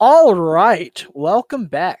All right, welcome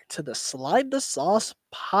back to the Slide the Sauce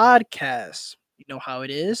podcast. You know how it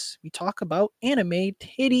is. We talk about anime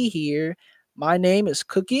titty here. My name is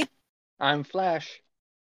Cookie, I'm Flash.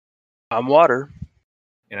 I'm Water.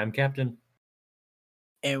 And I'm Captain.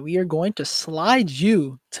 and we are going to slide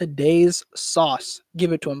you today's sauce.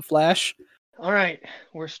 Give it to him, Flash. All right,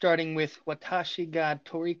 we're starting with Watashi ga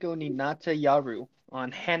Toriko ni Nata Yaru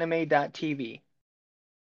on Haname.tv.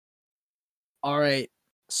 All right,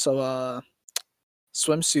 so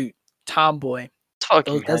swimsuit, tomboy.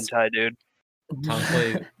 Fucking That's- hentai, dude.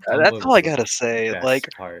 Tomboy, That's all I gotta say. best Like,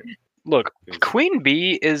 part. look, It was- Queen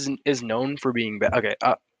Bee is known for being bad. Okay,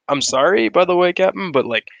 I'm sorry, by the way, Captain, but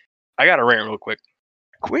like, I gotta rant real quick.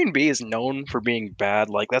 Queen Bee is known for being bad.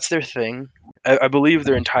 Like, that's their thing. I believe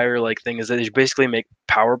their entire like thing is that they basically make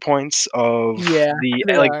PowerPoints of Yeah,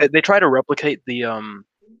 they are. they try to replicate the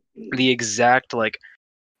exact like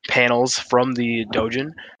panels from the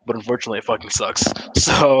Dojin, but unfortunately it fucking sucks.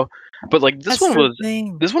 So, but like this That's one the was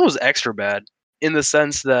thing. this one was extra bad in the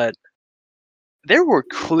sense that there were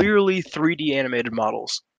clearly 3D animated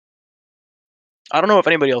models. I don't know if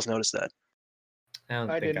anybody else noticed that. I don't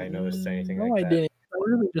I think I didn't- noticed anything No, like I that. didn't. I was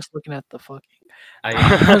really just looking at the fucking.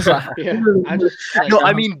 I, was like, Yeah, really- I just like, No,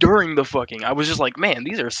 I mean during the fucking, I was just like, man,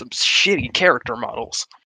 these are some shitty character models.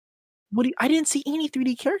 I didn't see any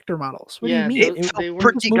 3D character models. What Yeah, do you mean? those- It they felt weren't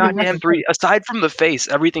pretty moving goddamn like 3D. Aside from the face,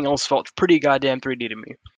 everything else felt pretty goddamn 3D to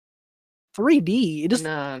me. 3D. It just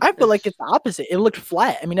nah, I feel like it's the opposite. It looked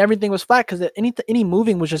flat. I mean, everything was flat because any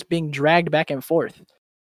moving was just being dragged back and forth.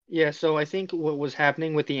 Yeah, so I think what was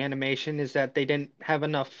happening with the animation is that they didn't have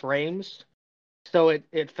enough frames, so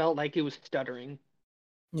it felt like it was stuttering.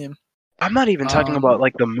 I'm not even talking Um, about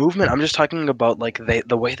like the movement. I'm just talking about like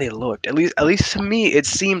the way they looked. At least to me, it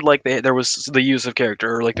seemed like there was the use of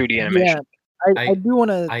character or like 3D animation. Yeah, I do want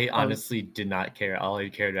to. I honestly did not care. All I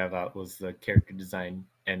cared about was the character design.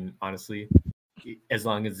 And honestly, as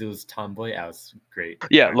long as it was tomboy, I was great.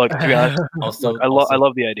 Yeah, look, to be honest, Also, I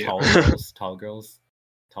love the idea. tall girls. Tall girls.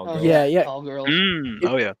 Oh, Yeah, yeah. Tall girls,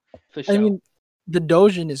 Oh yeah. for sure. I mean, the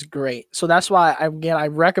Dojin is great, so that's why I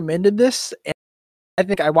recommended this. And I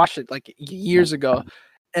think I watched it like years ago,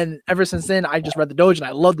 and ever since then I just read the Dojin.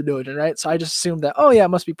 I love the Dojin, right? So I just assumed that it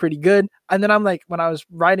must be pretty good. And then I'm like, when I was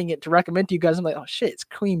writing it to recommend to you guys, I'm like, oh shit, it's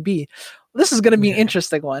Queen Bee. This is gonna be an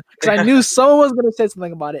interesting one because I knew someone was gonna say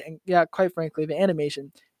something about it. And yeah, quite frankly, the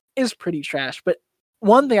animation is pretty trash. But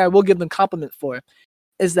one thing I will give them compliment for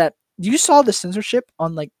is that you saw the censorship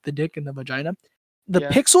on like the dick and the vagina. The Yeah.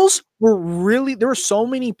 pixels were there were so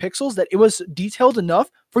many pixels that it was detailed enough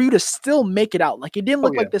for you to still make it out. Like it didn't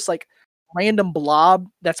look yeah. like this like random blob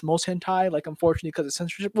that's most hentai, like unfortunately because of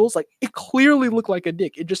censorship rules. Like it clearly looked like a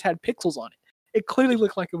dick. It just had pixels on it. It clearly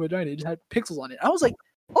looked like a vagina. It just had pixels on it. I was like,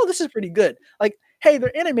 oh, this is pretty good. Like, hey,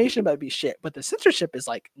 their animation might be shit, but the censorship is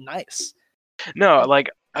like nice. No, like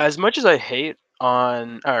as much as I hate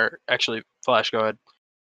on, or actually, Flash, go ahead.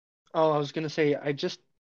 Oh, I was gonna say I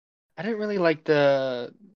didn't really like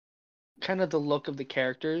the kind of the look of the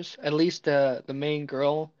characters. At least the main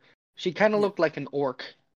girl, she kind of Yeah. looked like an orc.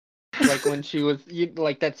 Like when she was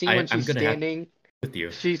like that scene when I'm she's gonna have- standing. With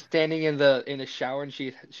you. She's standing in the shower and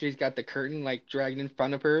she's got the curtain like dragged in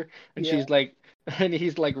front of her and Yeah. she's like and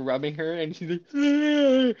he's like rubbing her and she's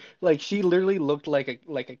like she literally looked like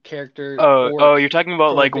a character. Oh, orc you're talking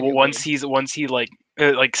about from a like video once game. he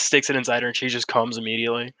like sticks it inside her and she just comes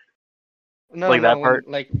immediately. No, like no, that when, part?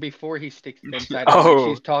 like before he sticks it inside her, like, Oh.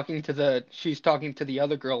 she's talking to the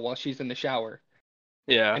other girl while she's in the shower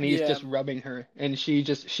Yeah. and he's Yeah. just rubbing her and she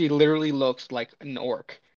literally looks like an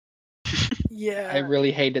orc. Yeah. I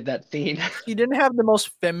really hated that scene. She didn't have the most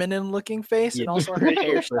feminine looking face, and Yeah. also her hairstyle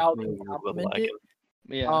Personally, can was a little complement it. lacking.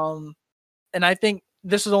 Yeah. And I think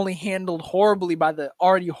this is only handled horribly by the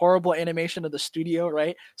already horrible animation of the studio,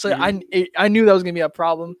 right? So I knew that was gonna be a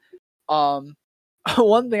problem.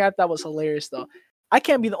 One thing I thought was hilarious though, I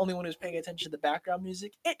can't be the only one who's paying attention to the background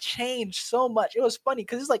music. It changed so much. It was funny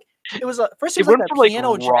because it was first it It was like went a from, like,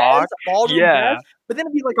 piano rock, jazz, ballroom yeah. jazz, but then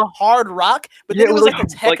it'd be like a hard rock, but Yeah, then it was like a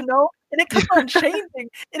like- techno, and it kept on changing,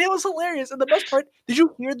 and it was hilarious. And the best part, did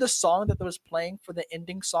you hear the song that was playing for the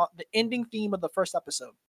ending theme of the first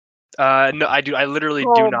episode? No, I do. I literally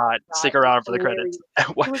Oh do my not God, stick it was around for the credits.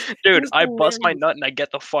 What? It was- it Dude, was I bust my hilarious. nut and I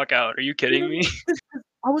get the fuck out. Are you kidding me?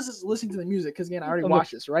 I was just listening to the music because again, I already On the-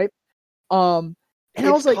 watched this, right? And I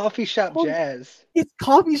It's was like, coffee shop oh, jazz. it's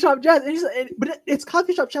coffee shop jazz, and it's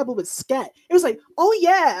coffee shop jazz but with scat. It was like, oh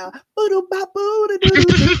yeah,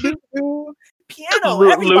 piano,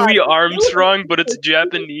 everybody. Louis It was Armstrong, but it's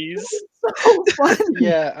Japanese. so funny.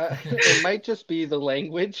 Yeah, it might just be the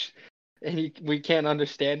language, and we can't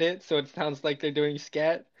understand it, so it sounds like they're doing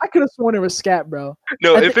scat. I could have sworn it was scat, bro.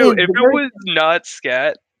 No, At if the it end, if the it very- was not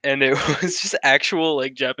scat and it was just actual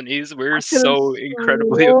like Japanese, we're I could've so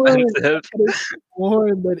incredibly sworn- offensive. I could have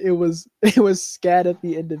sworn that it was scat at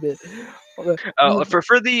the end of it.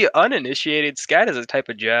 For the uninitiated, scat is a type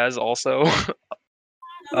of jazz also.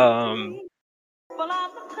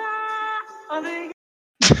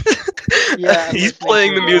 Yeah, I'm He's listening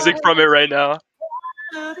playing to the it music now. from it right now.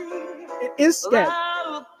 It is scat.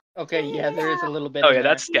 Okay, yeah, there is a little bit. Oh in yeah,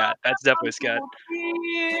 there. that's scat. That's definitely scat.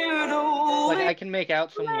 Like I can make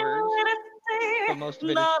out some words, but most of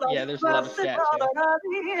it is there's a lot of scat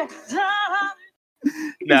too.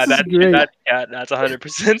 Nah, This is great. that's scat. That's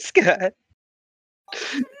 100% scat.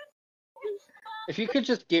 If you could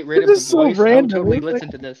just get rid of This the is so voice, I would random. totally It's like-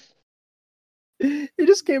 listen to this. It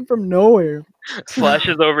just came from nowhere. Flash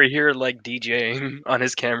is over here like DJing on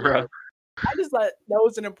his camera. I just thought that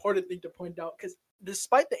was an important thing to point out because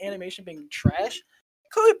despite the animation being trash,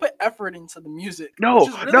 clearly put effort into the music. No, which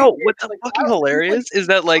is really no. weird, What's like, fucking wow, hilarious is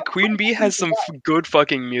that like Queen Bee has some good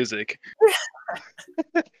fucking music.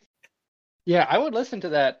 Yeah, I would listen to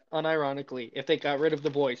that unironically if they got rid of the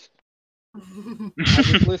voice. I yeah,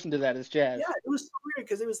 just listen to that as jazz. it was so weird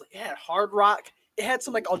because it was like it had hard rock. It had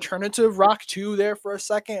some like alternative rock too there for a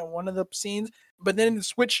second in one of the scenes, but then it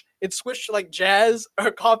switched to like jazz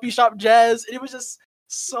or coffee shop jazz, and it was just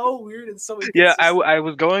so weird and so Yeah,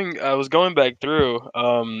 inconsistent. I was going back through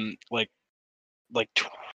like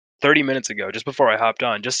 30 minutes ago, just before I hopped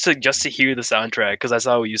on, just to hear the soundtrack because I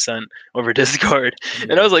saw what you sent over Discord,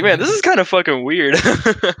 and I was like, man, this is kind of fucking weird.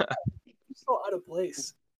 It's so out of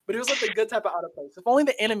place. But it was like the good type of out of place. If only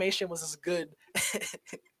the animation was as good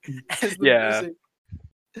as the Yeah. music.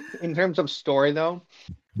 In terms of story, though,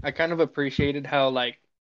 I kind of appreciated how like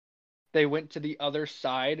they went to the other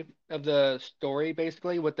side of the story,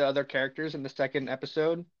 basically, with the other characters in the second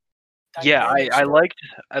episode. Yeah, Dynamic I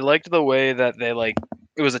story. liked the way that they like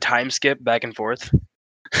it was a time skip back and forth.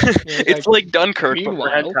 it's It's like Dunkirk but for meanwhile-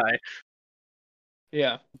 hentai.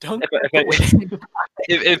 Yeah. Don't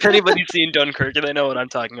If anybody's seen Dunkirk, they know what I'm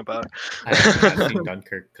talking about. I have not seen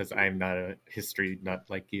Dunkirk because I'm not a history nut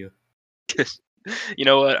like you. You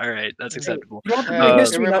know what? All right, that's Hey, acceptable. You don't have to Uh, be a it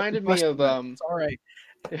history nut reminded to me question of, that. It's all right.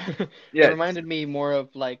 It Yeah. reminded me more of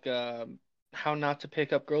like How Not to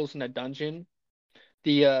Pick Up Girls in a Dungeon.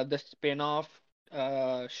 The spin-off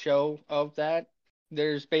show of that.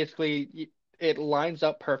 There's basically it lines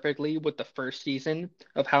up perfectly with the first season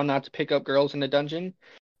of How Not to Pick Up Girls in a Dungeon,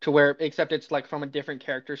 to where except it's like from a different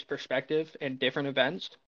character's perspective and different events,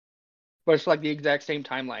 but it's like the exact same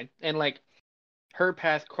timeline, and like her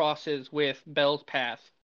path crosses with Belle's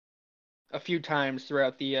path a few times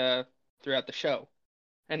throughout the show,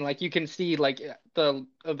 and like you can see like the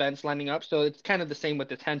events lining up. So it's kind of the same with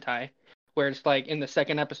the hentai, where it's like in the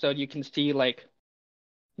second episode you can see like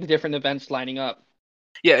the different events lining up.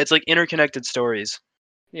 Yeah, it's like interconnected stories.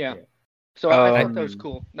 Yeah. Yeah. So I thought that was Um,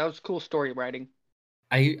 cool. That was cool story writing.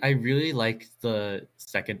 I really liked the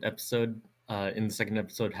second episode. In the second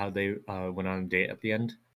episode, how they went on a date at the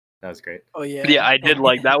end. That was great. Oh yeah. Yeah, I did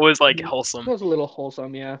like that. Was like It wholesome. was a little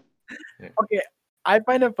wholesome, yeah. Okay, I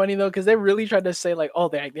find it funny though because they really tried to say like, oh,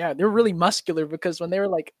 they're really muscular because when they were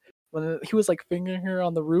like when he was like fingering her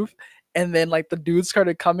on the roof, and then like the dude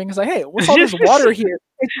started coming, it's like, hey, what's all this water here?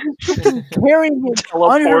 And she's freaking carrying him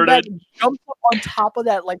on her back, jumps up on top of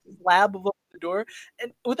that like slab of the door,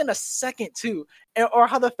 and within a second too. Or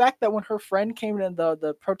how the fact that when her friend came in,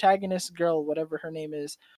 the protagonist girl, whatever her name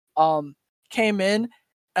is, came in.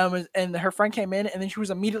 And her friend came in, and then she was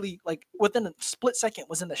immediately like within a split second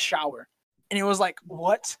was in the shower, and it was like,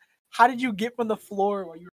 "What? How did you get from the floor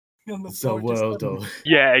while you were on the So floor?" just well, then?" though.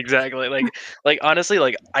 Yeah, exactly. Like honestly,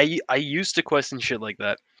 like I used to question shit like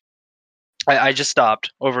that. I just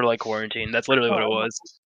stopped over like quarantine. That's literally what it was.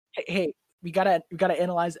 Hey, we gotta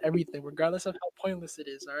analyze everything, regardless of how pointless it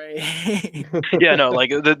is. All right. Yeah, no,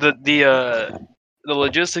 like the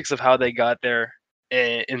logistics of how they got there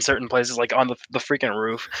in certain places, like on the freaking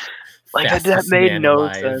roof, like that Fastest made man no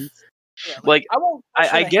alive. sense. Yeah, Like I won't.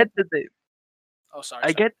 I get that they Oh, sorry.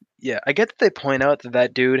 I get that they point out that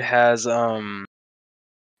that dude has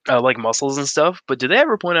like muscles and stuff, but do they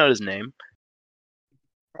ever point out his name?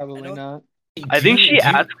 Probably don't- not. I think Do she you-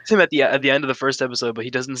 asks him at the end of the first episode, but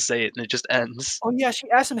he doesn't say it, and it just ends. Oh yeah,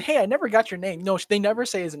 she asked him, "Hey, I never got your name." No, they never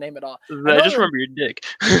say his name at all. I know just that- remember your dick.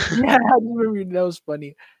 Yeah, I remember that was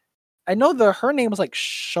funny. I know her name was like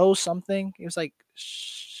Show something. It was like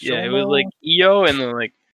Yeah, it was Shono. like EO and then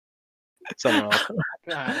like someone else.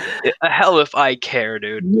 God. Hell if I care,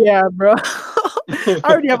 dude. Yeah, bro. I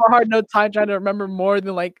already have a hard enough time trying to remember more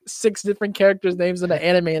than like 6 different characters' names in an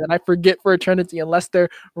anime, and I forget for eternity unless they're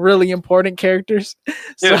really important characters.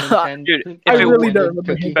 So Dude, I if it really was- don't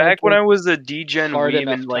remember hentai back when I characters. was a D-Gen Hard weeb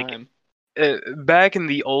enough and like time. back in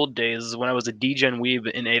the old days when I was a D-Gen weeb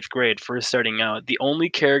in 8th grade, first starting out, the only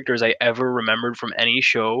characters I ever remembered from any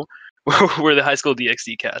show were the High School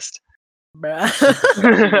DxD cast. Bruh.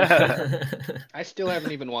 I still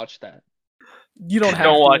haven't even watched that. You don't have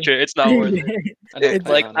Don't to. watch it; it's not worth it. I don't It's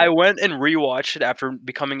plan Like on I it. went and rewatched it after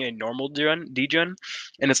becoming a normal D-Gen,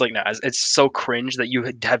 and it's like, nah, it's so cringe that you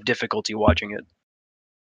have difficulty watching it.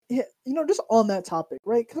 Yeah, just on that topic,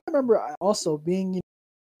 right? Because I remember I also being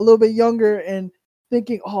a little bit younger and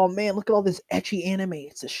thinking, oh man, look at all this ecchi anime.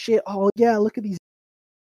 It's a shit. Oh yeah, look at these,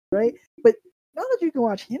 right? But now that you can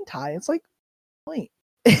watch hentai, it's like, wait.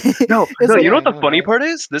 No, It's no, like, you know I what the know, funny right? part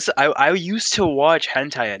is? I used to watch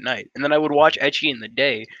hentai at night, and then I would watch ecchi in the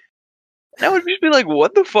day. And I would just be like,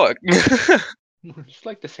 what the fuck? It's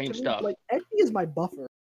like the to same me, stuff. like ecchi is my buffer.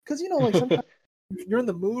 Because like sometimes you're in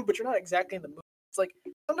the mood, but you're not exactly in the mood. It's like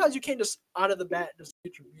sometimes you can't just out of the bat just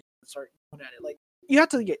get your music and start going at it. Like you have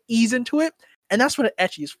to get ease into it, and that's what an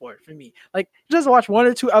ecchi is for me. Like just watch 1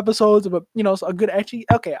 or 2 episodes of a good ecchi.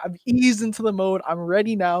 Okay, I'm eased into the mode. I'm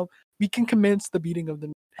ready now. We can commence the beating of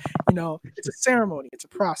the. It's a ceremony. It's a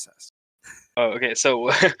process. Oh, okay. So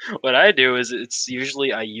what I do is it's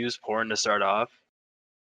usually I use porn to start off.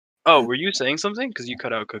 Oh, were you saying something? Because you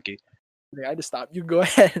cut out Cookie. Okay, I just stopped. You go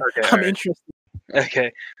ahead. Okay, I'm alright. interested.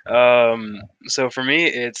 Okay. So for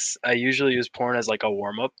me, I usually use porn as like a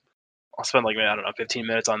warm up. I'll spend like, I don't know, 15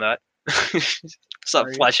 minutes on that. Stop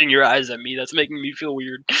Sorry. flashing your eyes at me. That's making me feel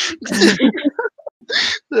weird.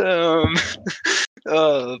 um,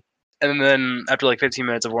 and then after like 15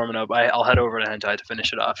 minutes of warming up, I'll head over to hentai to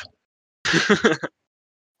finish it off.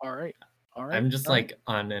 All right. I'm just all right. like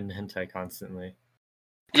on an hentai constantly.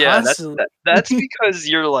 Yeah, Constantly. that's because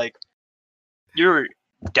you're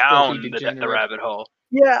down the degenerate. rabbit hole.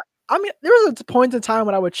 Yeah, I mean, there was a point in time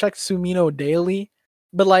when I would check Sumino daily,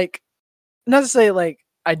 but like, not to say like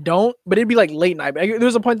I don't, but it'd be like late night. There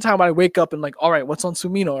was a point in time when I wake up and like, all right, what's on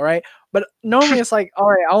Sumino, right? But normally it's like, all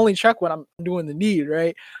right, I only check when I'm doing the need,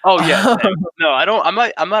 right? Oh yeah, same. No, I don't. I'm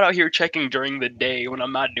not out here checking during the day when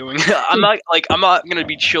I'm not doing it. I'm not gonna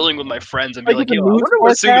be chilling with my friends and be Like like, with the yo, I news wonder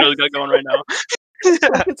what forecast? Sumino's got going right now.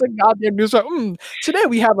 Like it's a goddamn news. Like, today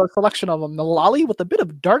we have a selection of them, Nalali with a bit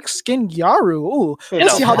of dark skin Gyaru. Ooh, You we'll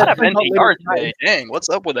see how a lot that of turns out later NTR tonight. today. Dang, what's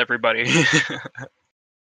up with everybody?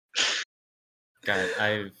 God,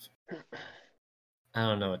 I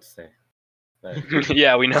don't know what to say. But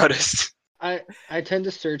Yeah, we noticed. I tend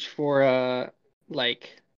to search for like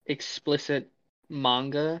explicit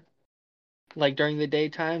manga like during the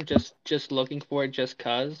daytime, just looking for it just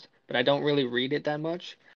cause, but I don't really read it that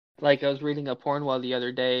much. Like I was reading a porn while the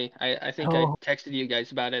other day. I think I Oh. texted you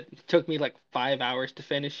guys about it. It took me like 5 hours to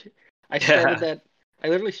finish. I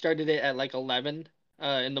literally started it at like 11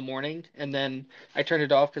 in the morning, and then I turned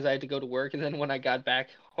it off because I had to go to work, and then when I got back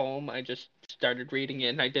home, I just started reading it,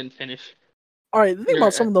 and I didn't finish All right, the thing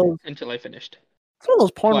about some of those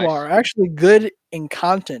porn Twice. are actually good in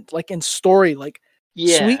content, like in story, like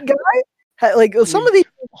Yeah. Sweet Guy. Like some of these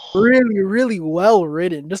are really, really well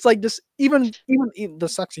written. Just even the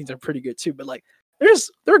sex scenes are pretty good too. But like,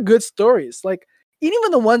 they're good stories. Like even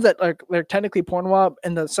the ones that like they're technically porn web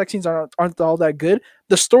and the sex scenes aren't all that good.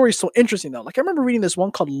 The story's so interesting though. Like I remember reading this one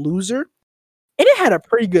called Loser, and it had a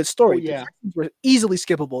pretty good story. Oh, yeah. The sex scenes were easily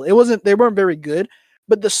skippable. They weren't very good,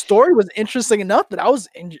 but the story was interesting enough that I was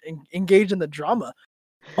engaged in the drama.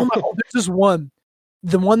 Oh my! There's this one,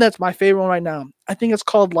 the one that's my favorite one right now. I think it's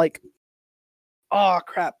called like, oh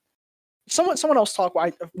crap! Someone else talk while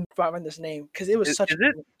I find this name because it was such.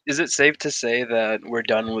 Is it safe to say that we're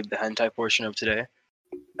done with the hentai portion of today?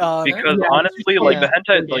 Because Because yeah, honestly, like the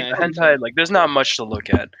hentai, Yeah, like I the think hentai, so. like there's not much to look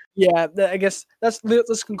at. yeah, I guess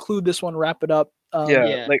let's conclude this one. Wrap it up.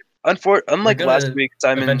 Yeah. Like unlike We're last gonna week,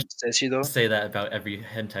 Simon eventually Says though. say that about every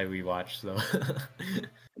hentai we watch, though.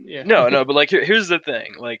 Yeah. No, but like here's the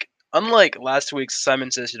thing. Like unlike last week's Simon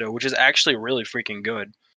Says which is actually really freaking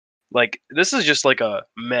good. Like this is just like a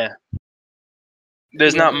meh.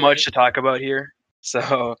 There's not much to talk about here.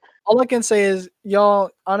 So All I can say is, y'all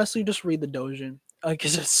honestly just read the Dojin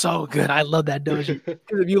because it's so good. I love that Dojin.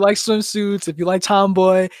 'Cause if you like swimsuits, if you like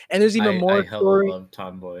Tomboy, and there's even more I hella story. love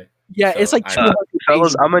Tomboy. Yeah, so it's like I- 200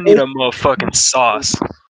 fellas, pages. I'm gonna need a motherfucking sauce.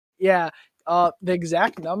 Yeah. The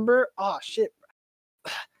exact number. Oh shit.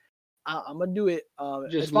 I'm gonna do it.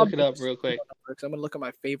 Just it's look probably it up just real quick. numbers. I'm gonna look at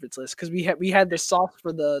my favorites list because we had the sauce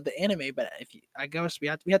for the anime, but I guess we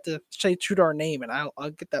had to say true to our name, and I'll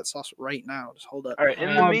get that sauce right now. Just hold up. All right.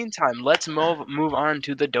 In the Um, meantime, let's move on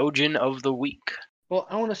to the Dojin of the week. Well,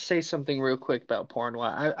 I want to say something real quick about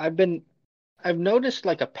Pornhwa. I've noticed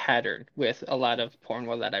like a pattern with a lot of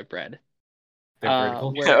Pornhwa that I've read. They're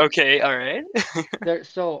vertical. Where Okay. All right. there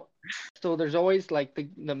so there's always like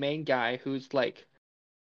the main guy who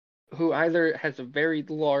either has a very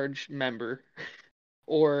large member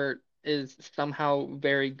or is somehow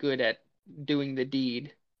very good at doing the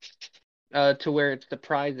deed, to where it's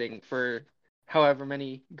surprising for however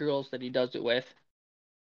many girls that he does it with.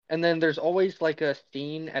 And then there's always like a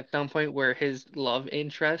scene at some point where his love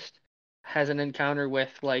interest has an encounter with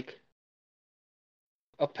like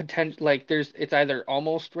a potential, like it's either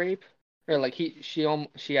almost rape or like she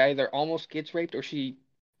either almost gets raped or she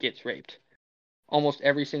gets raped almost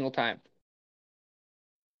every single time.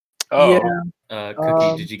 Oh. Yeah.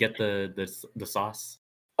 Cookie, did you get the sauce?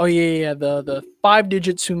 Oh yeah. The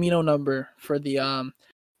 5-digit Sumino number for the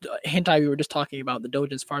hentai we were just talking about, the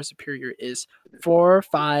Dojin's far superior is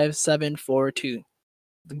 45742.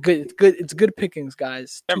 It's good pickings,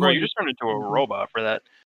 guys. Yeah, bro, you 200 just turned into a robot for that.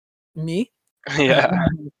 Me? Yeah.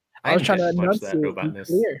 I was trying to watch that enunciate robotness.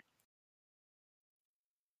 clear.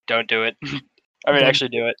 Don't do it. I mean, Don't- actually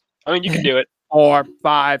do it. I mean, you can do it.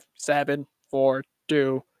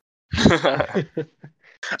 45742.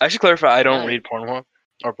 I should clarify. I don't Right. read Pornhwa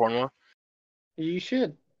or Pornhwa. You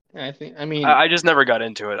should. I mean, I just never got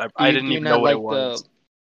into it. I didn't do you even not know what like it was.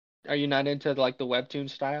 Are you not into like the webtoon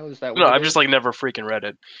style? Is that what No, it I've is? just like never freaking read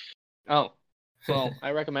it. Oh, well,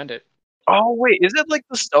 I recommend it. Oh wait, is it like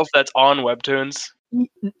the stuff that's on webtoons?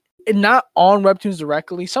 Not on webtoons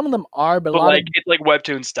directly. Some of them are, but a But lot like of it's like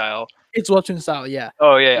webtoon style. it's webtoon style. Yeah.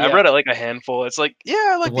 Oh yeah, I've Yeah. read it like a handful. It's like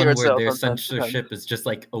I like The the one art where style their sometimes. censorship is just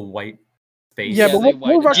like a white space. Yeah, Yeah, but they we'll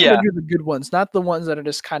whiten rush it out. to do the good ones, not the ones that are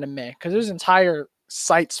just kind of meh. Because there's entire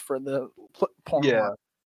sites for the porn. Yeah.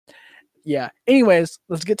 Yeah. Anyways,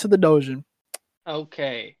 let's get to the Dojin.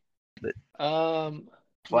 Okay. The- Let me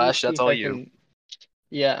Flash, see that's if all I you. can-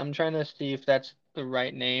 Yeah, I'm trying to see if that's the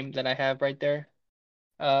right name that I have right there.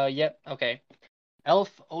 Yep. Okay.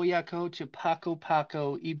 Elf Oyako Chipako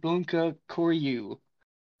Pako Ibunka Koryu.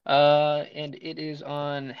 And it is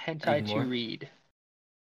on Hentai Even to more? Read.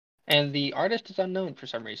 And the artist is unknown for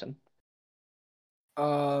some reason.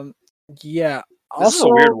 Yeah. This is a Also,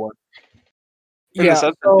 weird one. yeah. It's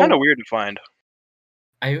So, kind of weird to find.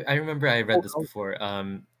 I remember I read this Oh. before.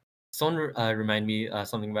 Someone remind me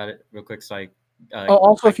something about it real quick. So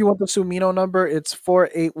also, if you want the Sumino number, it's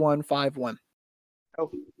 48151. Oh,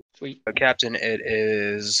 sweet. Captain, it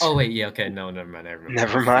is. Oh wait, yeah, okay, no, never mind. I remember.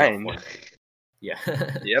 Never It's the elf mind. one. Yeah.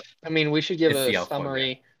 Yep. I mean, we should give It's the a elf one, yeah.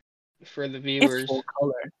 summary for the It's viewers. full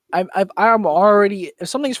color. I'm already, if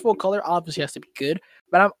something's full color, obviously it has to be good.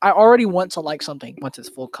 But I already want to like something once it's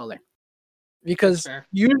full color, because fair.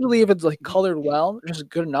 usually if it's like colored well, just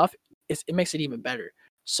good enough, it makes it even better.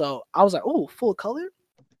 So I was like, oh, full color.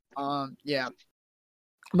 Yeah.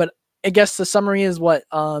 But I guess the summary is what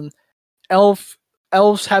elves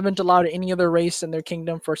haven't allowed any other race in their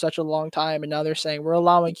kingdom for such a long time, and now they're saying we're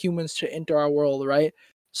allowing humans to enter our world, right?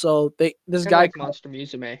 So this Kinda guy like Monster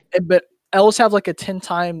Musume. but elves have like a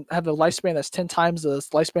have a lifespan that's 10 times the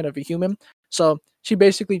lifespan of a human. So she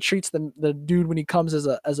basically treats the dude when he comes as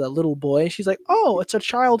a little boy. She's like, oh, it's a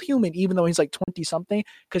child human, even though he's like 20 something,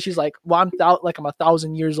 because she's like, well, I'm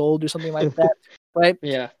 1,000 years old or something like that, right?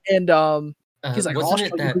 Yeah. And he's like, wasn't I'll it show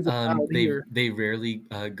you that who's a child here. they rarely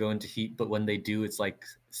go into heat, but when they do, it's like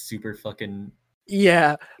super fucking.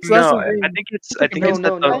 Yeah. So that's No, the thing. I think it's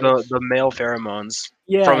No, that no, the male pheromones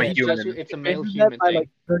Yeah, from a It's human. just it's a they male do that human by, thing. like,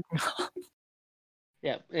 jerking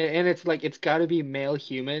Yeah, and it's like it's got to be male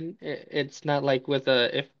human. It's not like with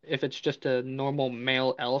if it's just a normal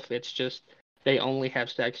male elf, it's just they only have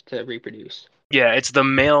sex to reproduce. Yeah, it's the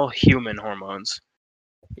male human hormones.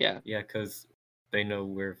 Yeah. Yeah, because they know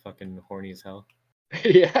we're fucking horny as hell.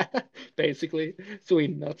 Yeah, basically. So he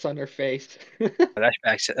nuts on her face. That's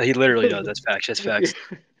facts. He literally does. That's facts. That's facts.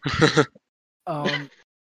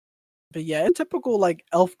 But yeah, a typical like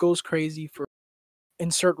elf goes crazy for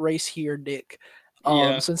insert race here, dick.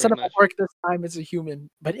 Yeah, So instead of pretty a orc this time, it's a human.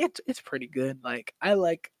 But it's pretty good. Like I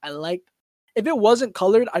like if it wasn't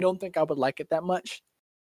colored, I don't think I would like it that much,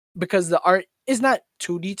 because the art is not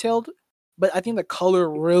too detailed, but I think the color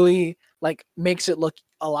really like makes it look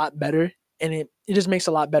a lot better, and it just makes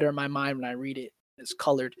it a lot better in my mind when I read it. It's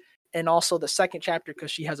colored. And also the second chapter,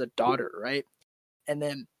 because she has a daughter, right? And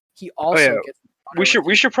then he also yeah. gets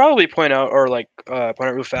We should probably point out or like point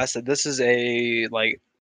out real fast that this is a like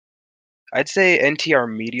I'd say NTR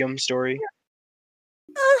medium story.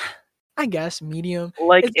 I guess medium.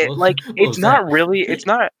 Like It's, it, What- like what it's was not that? really. It's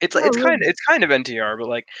not. It's Not it's really. kind of NTR, but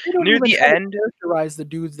like they don't near even the try to end. characterize the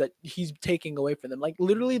dudes that he's taking away from them. Like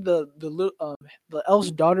literally the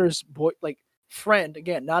elf's daughter's boy like friend,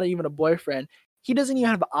 again, not even a boyfriend. He doesn't even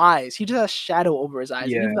have eyes. He just has shadow over his eyes.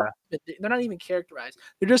 And even they're not even characterized.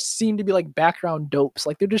 They just seem to be like background dopes.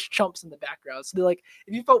 Like they're just chumps in the background. So they're like,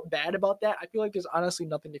 if you felt bad about that, I feel like there's honestly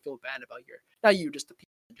nothing to feel bad about here. Not you, just the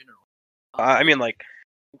people in general. I mean, like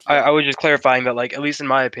I was just clarifying that, like, at least in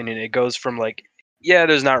my opinion, it goes from like, yeah,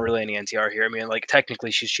 there's not really any NTR here. I mean, like, technically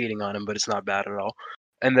she's cheating on him, but it's not bad at all.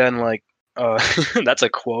 And then like, that's a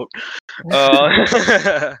quote.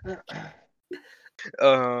 Uh,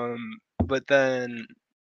 but then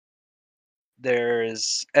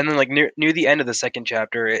and then like near the end of the second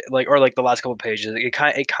chapter, or like the last couple pages,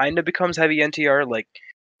 it kind of becomes heavy NTR. Like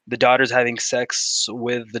the daughter's having sex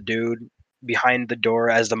with the dude behind the door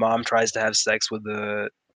as the mom tries to have sex with the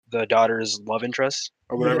daughter's love interest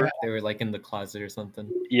or whatever. Yeah. They were like in the closet or something.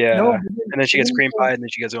 Yeah. No, And then she gets cream pie, and then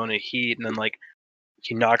she gets going to heat, and then like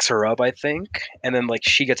he knocks her up, I think, and then like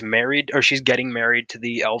she gets married, or she's getting married to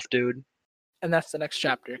the elf dude. and that's the next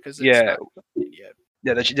chapter because it's Yeah. not yet.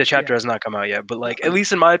 Yeah, the chapter has not come out yet, but like at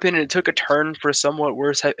least in my opinion, it took a turn for somewhat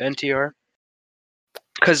worse NTR.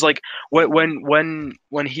 Because like when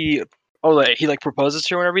he he like proposes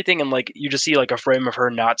to her and everything, and like you just see like a frame of her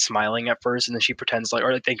not smiling at first, and then she pretends like,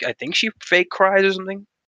 or I think she fake cries or something,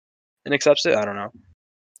 and accepts it. I don't know.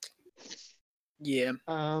 Yeah.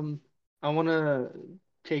 I want to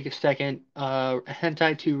take a second.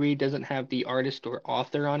 Hentai to Read doesn't have the artist or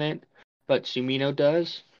author on it, but Sumino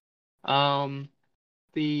does.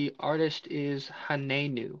 The artist is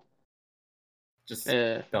Hanenu. Just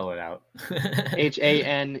Uh, spell it out.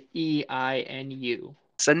 Haneinu.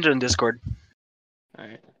 Send it in Discord. All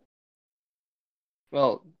right.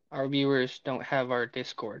 Well, our viewers don't have our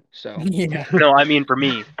Discord, so Yeah. No, I mean for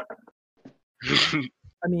me.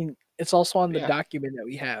 I mean, it's also on the Yeah. document that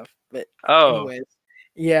we have. But Oh, anyways,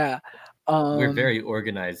 yeah. We're very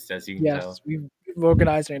organized, as you can tell. Yes, we've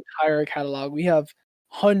organized our entire catalog. We have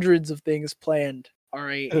hundreds of things planned, all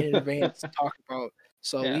right, in advance to talk about.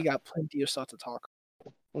 So Yeah. we got plenty of stuff to talk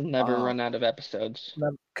we'll never run out of episodes.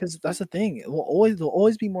 about. Because that's the thing. There'll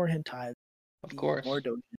always be more hentai. Of course. More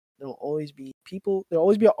doujin. There'll always be people. There'll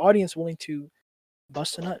always be an audience willing to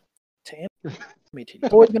bust a nut to animate.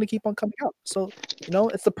 It's always going to keep on coming out. So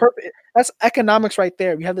it's the perfect. That's economics right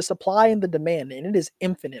there. We have the supply and the demand, and it is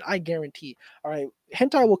infinite. I guarantee. All right,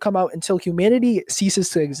 hentai will come out until humanity ceases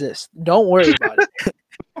to exist. Don't worry about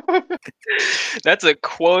it. that's a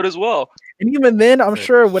quote as well. And even then, I'm It's a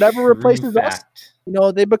sure whatever true replaces us, fact.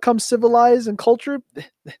 they become civilized and cultured.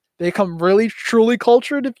 They become really, truly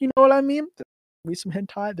cultured, if you know what I mean. There'll be some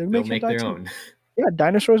hentai. They'll They'll make make hentai their too. own. Yeah,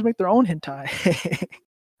 dinosaurs make their own hentai.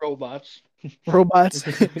 Robots. Robots.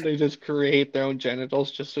 They just create their own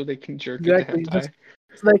genitals just so they can jerk Exactly, it to hentai.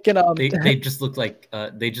 So they can They just look like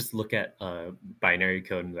they just look at binary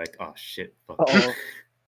code and be like, oh shit, fuck.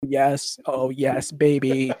 Oh yes,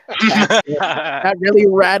 baby. That really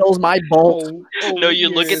rattles my bolt. No, you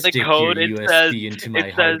look at the Stick code. your It USB says into my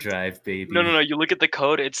it hard says- drive, baby. No. You look at the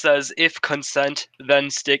code. It says if consent, then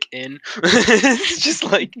stick in. It's just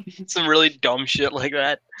like some really dumb shit like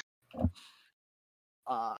that.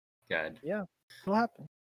 God. It'll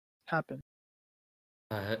happen.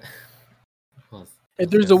 Well, If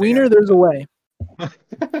there's a wiener, there's a way.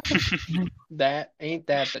 That ain't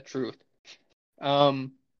that the truth.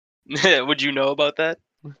 Would you know about that?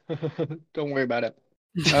 Don't worry about it.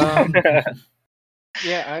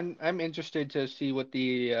 Yeah, I'm interested to see what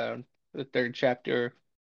the third chapter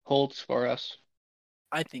holds for us.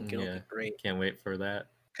 I think it'll Yeah, be great. can't wait for that.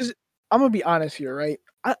 I'm gonna be honest here, right?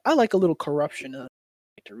 I like a little corruption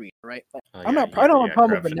to read, right? Like, Oh, I'm yeah, not. I don't have a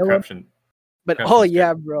problem with corruption, vanilla, corruption. but corruption's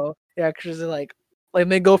yeah, good. bro, yeah, because like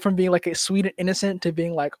they go from being like a sweet and innocent to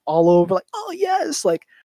being like all over, like yes, like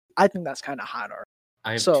I think that's kind of hot art.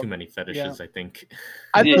 I have So, too many fetishes, I think.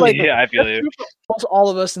 I feel like Yeah, I feel that's you. true for almost all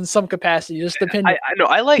of us in some capacity, just depending. I know.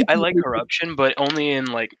 I like corruption, but only in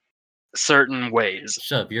like certain ways.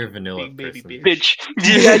 Shut up, you're a vanilla Big baby person. bitch.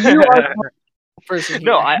 Bitch. Yeah, you are a person.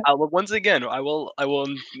 No, here. I once again I will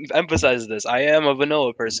emphasize this. I am a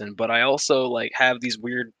vanilla person, but I also like have these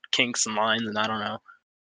weird kinks and lines, and I don't know.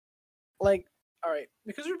 Like, all right,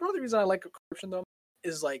 because part of the reason I like corruption though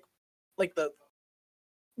is like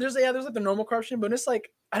there's like the normal corruption, but it's like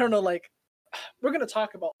I don't know, like we're gonna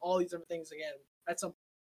talk about all these different things again at some,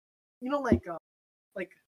 like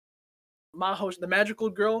Maho, the magical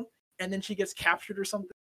girl, and then she gets captured or something,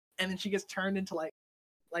 and then she gets turned into like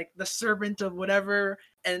like the servant of whatever,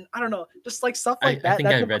 and I don't know, just like stuff I like that. think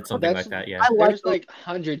That's I what- read something That's- like that. Yeah. I like There's those. like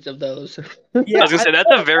hundreds of those. Yeah, I was gonna say that's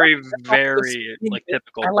a very, all the very scenes. like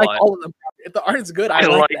typical I like plot. all of them. If the art is good, I I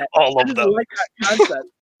like like that. all I of just those. like that concept,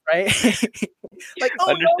 right? Like, oh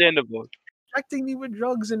no, Understandable. injecting me with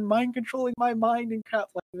drugs and mind controlling my mind and crap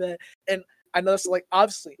like that. And I know it's like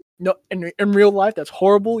obviously no in real life that's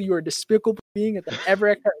horrible. You are a despicable being if that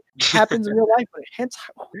ever happens in real life. But hence,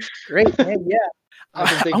 great man, yeah. I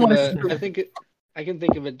can think I of wanna a. see- I think I can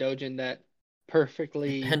think of a doujin that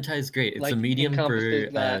perfectly. Hentai is great. It's like, a medium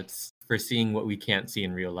encompasses that. for seeing what we can't see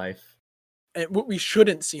in real life. and what we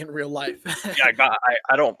shouldn't see in real life. Yeah,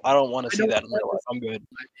 I don't want to see don't that in want real life. to I'm good.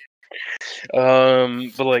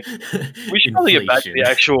 But like we should probably get back to the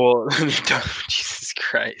Inflation. actual. Jesus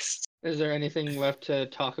Christ. Is there anything left to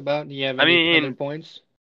talk about? Do you have I any other mean, points?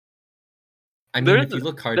 I mean, there's- if you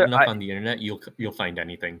look hard there- enough I- on the internet, you'll find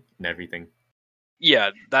anything and everything.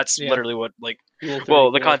 Yeah, that's Yeah. literally what like. Rule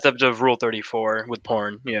Well, the 34. concept of Rule 34 with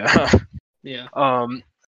porn. Yeah. Yeah.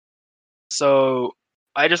 So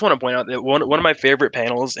I just want to point out that one of my favorite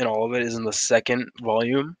panels in all of it is in the second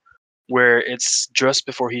volume, where it's just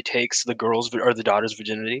before he takes the or the daughter's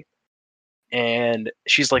virginity, and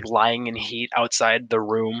she's like lying in heat outside the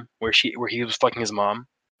room where he was fucking his mom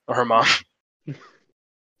or her mom.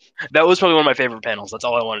 That was probably one of my favorite panels. That's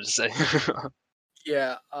all I wanted to say.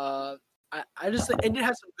 Yeah, I just think it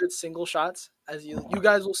has some good single shots, as you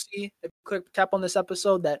guys will see if you tap on this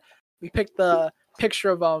episode that we picked the picture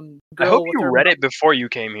of I girl hope with you her read it before you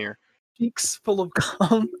came here. cheeks full of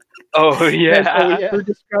cum. Oh That's yeah. how we yeah. ever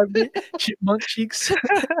described it, chipmunk cheeks.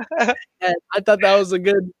 And I thought that was a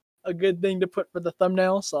good thing to put for the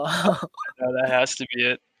thumbnail. So No, that has to be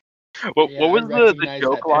it. What Yeah, was I the recognize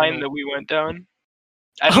joke that line panel. that we went down?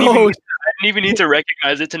 I didn't even need to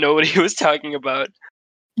recognize it to know what he was talking about.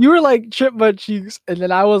 you were like chipmunk cheeks, and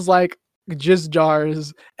then I was like jizz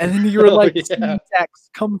jars, and then you were Oh, like yeah. sacks,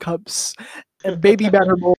 cum cups, and baby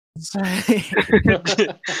batter bowls.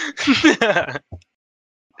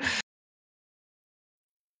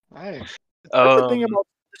 Right. That's the thing Um, about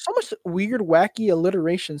there's so much weird, wacky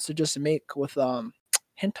alliterations to just make with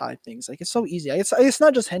hentai things. Like it's so easy. It's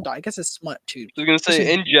not just hentai. I guess it's smut too. I was gonna say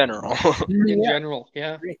This in general. In Yeah. general,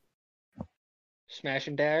 yeah. Agree. Smash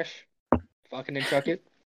and dash. Fucking and chuck it.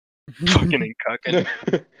 Fucking and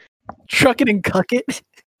cucking. Truck it and cuck it.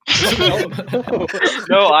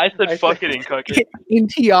 No, I said I fuck said- it and cuck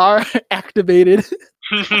NTR activated.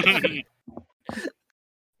 it.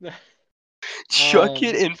 Chuck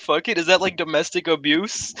it and fuck it? Is that like domestic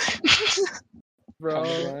abuse? Bro.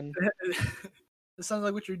 Come on. This sounds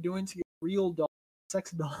like what you're doing to your real dog,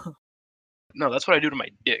 sex doll. No, that's what I do to my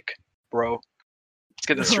dick, bro. Let's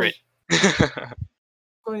get this straight.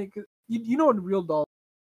 Funny, 'cause you know what real dolls?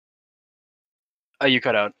 Oh, you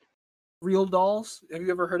cut out. Real dolls? Have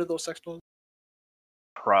you ever heard of those sex dolls?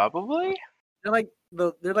 Probably. They're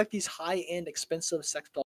like these high end expensive sex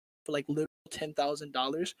dolls for like literal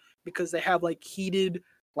 $10,000 because they have like heated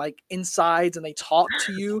like insides and they talk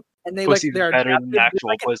to you and they Pussy's they're better adaptive. than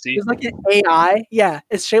actual pussy. There's like an AI. Yeah,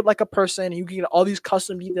 it's shaped like a person and you can get all these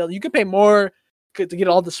custom details. You can pay more to get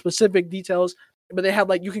all the specific details, but they have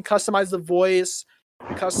like you can customize the voice,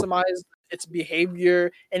 customize its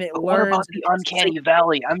behavior, and it But what learns. about the uncanny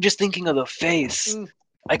valley? I'm just thinking of the face. Mm.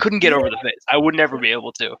 I couldn't get over the face. I would never be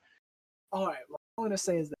able to. All right, what I'm gonna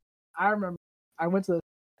say is that I remember I went to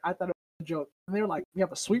I thought it was a joke, and they were like, "We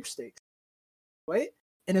have a sweepstakes." Wait,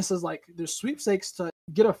 and it says like, "There's sweepstakes to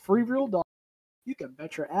get a free real dog." You can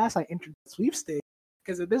bet your ass I entered the sweepstakes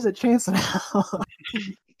because if there's a chance that I'll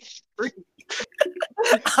be free,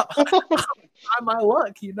 try my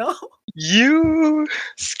luck, you know. You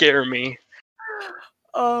scare me.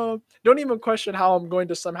 Don't even question how I'm going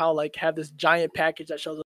to somehow like have this giant package that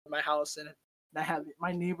shows up in my house and I have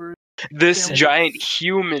my neighbors. This Yeah. giant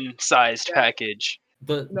human-sized Yeah. package.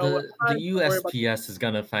 The No, the, I'm the not worried about- USPS is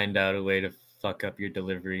gonna find out a way to fuck up your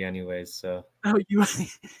delivery anyways. So Oh, the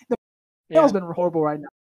Yeah. mail's been horrible right now.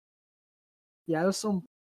 Yeah, there's some.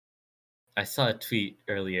 I saw a tweet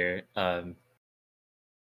earlier.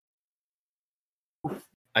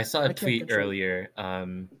 I saw I a can't tweet control it. earlier.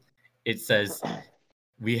 It says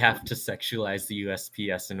we have to sexualize the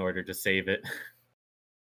USPS in order to save it.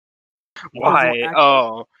 Why? actually-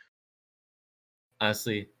 Oh,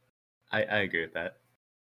 Honestly, I agree with that.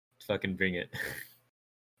 Fucking bring it.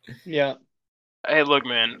 Yeah. hey, look,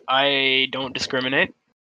 man. I don't discriminate.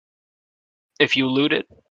 If you loot it,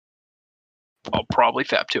 I'll probably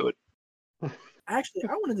fap to it. Actually,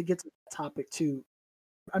 I wanted to get to that topic too.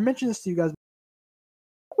 I mentioned this to you guys.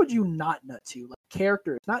 What would you not nut to? Like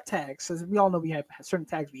characters, not tags, because we all know we have certain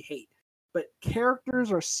tags we hate. but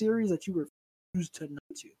characters or series that you refuse to nut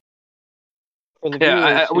to. For the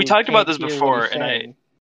Yeah, viewers we who talked about can't this hear what before, he's and saying,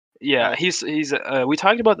 yeah, Oh. he's we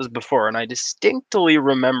talked about this before, and I distinctly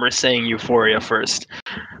remember saying Euphoria first,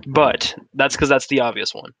 but that's because that's the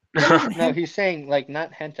obvious one. Not even No, hentai. he's saying like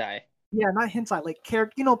not hentai. Yeah, not hentai. Like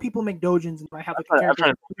character. You know, people make dojins and might have like a I'm character.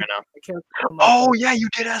 trying to think right now. A character from, like, Oh yeah, you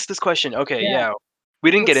did ask this question. Okay, yeah,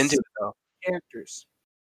 we didn't get into it though. characters.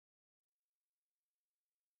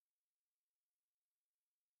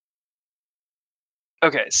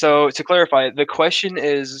 Okay, so to clarify, the question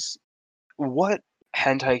is, what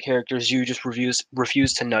hentai characters you just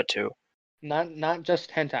refuse to nut to Not just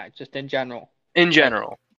hentai, just in general. in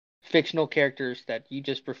general? Fictional characters that you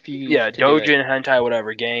just refuse Yeah, to do it. dojin, hentai,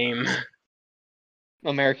 whatever game.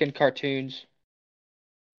 American cartoons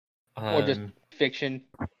or just Um, fiction,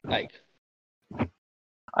 like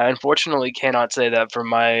I unfortunately cannot say that for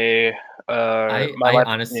my I my I life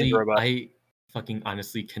honestly robot. I fucking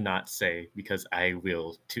honestly cannot say because I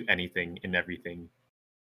will to anything and everything.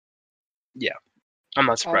 I'm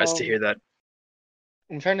not surprised to hear that.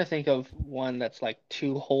 I'm trying to think of one that's like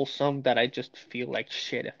too wholesome that I just feel like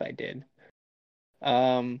shit if I did.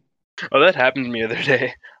 Um, Oh, that happened to me the other day.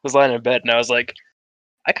 I was lying in bed and I was like,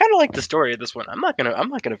 I kind of like the story of this one. I'm not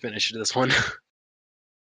gonna finish this one.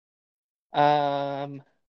 I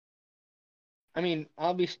mean,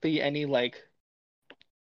 obviously any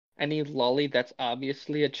lolly that's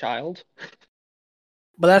obviously a child.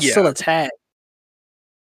 But that's Yeah. still a tag.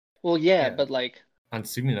 Well, yeah, Yeah. but like On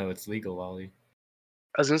Sumino, it's legal, Wally.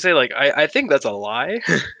 I was gonna say like I think that's a lie.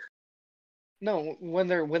 no, when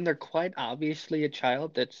they're quite obviously a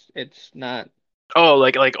child, it's not. Oh,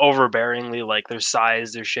 like overbearingly, like their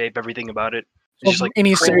size, their shape, everything about it. It's Of just like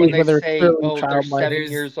any Or series, when they whether it's say, clearly "Oh, they're childlike.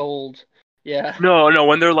 7 years old," yeah. no,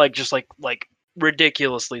 when they're like just like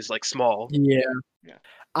ridiculously like small. Yeah. Yeah.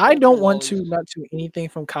 I Ultra don't want to lollies. nut to anything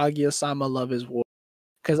from Kaguya-sama Love is War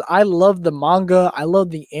because I love the manga. I love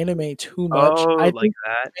the anime too much. Oh, I like think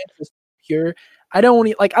that. it's pure. I don't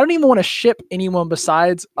even want to ship anyone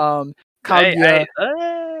besides Kaguya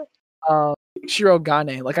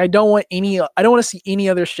Shirogane. Like I don't want to see any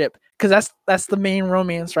other ship because that's the main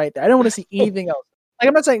romance right there. I don't want to see anything else. Like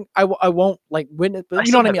I'm not saying I won't like witness, but I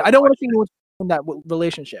you know still what I mean. haven't I don't want to see anyone in that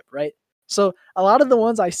relationship, right? So a lot of the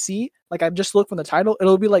ones I see, like I just look from the title,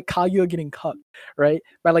 it'll be like Kaguya getting cucked, right?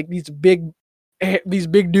 By like these big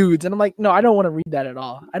dudes, and I'm like, no, I don't want to read that at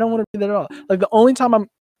all. I don't want to read that at all. Like the only time I'm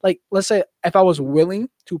like, let's say if I was willing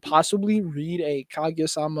to possibly read a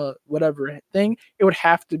Kaguya-sama whatever thing, it would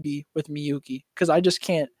have to be with Miyuki because I just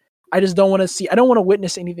can't. I just don't want to see. I don't want to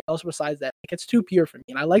witness anything else besides that. Like it's too pure for me,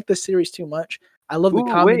 and I like the series too much. I love the Ooh,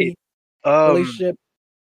 comedy wait. relationship.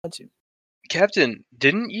 I want to. Captain,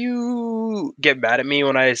 didn't you get mad at me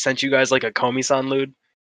when I sent you guys like a Komi-san lewd?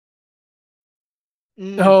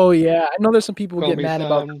 Oh yeah, I know there's some people who get mad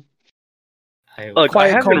about. Komi-san. Look, I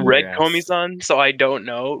Quiet haven't Komi. read Komi-san, so I don't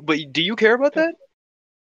know. But do you care about that?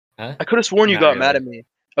 Huh? I could have sworn you Not got mad really. at me.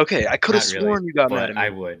 Okay, I could have Not really, sworn you got mad but at me. I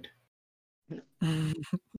would.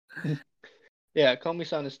 Yeah,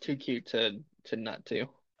 Komi-san is too cute to not to.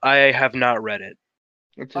 I have not read it.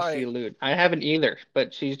 Or to see Alright. lewd. I haven't either,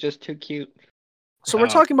 but she's just too cute. So we're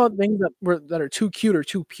talking about things that are too cute or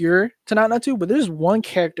too pure to not to, but there's one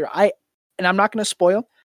character and I'm not gonna spoil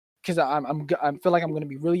because I feel like I'm gonna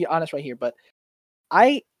be really honest right here, but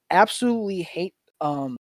I absolutely hate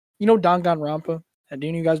Danganronpa. Do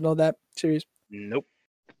you guys know that series? Nope.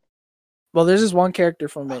 Well, there's this one character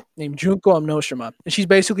from it named Junko Amnoshima, and she's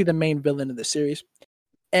basically the main villain of the series.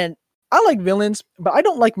 And I like villains, but I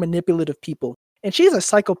don't like manipulative people. And she's a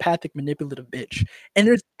psychopathic, manipulative bitch. And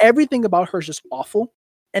there's everything about her is just awful.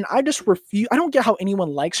 And I just refuse. I don't get how anyone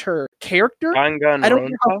likes her character. I don't get how Danganronpa?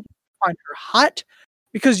 people find her hot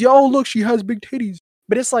because look, she has big titties.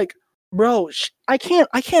 But it's like, bro, I can't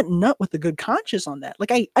nut with a good conscience on that.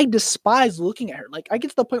 Like I despise looking at her. Like I get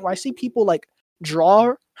to the point where I see people like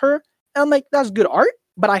draw her, and I'm like, that's good art.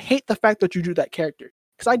 But I hate the fact that you drew that character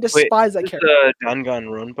because I despise that character.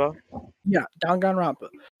 Danganronpa? Yeah, Danganronpa.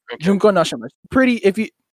 Okay. Junko Amnoshima.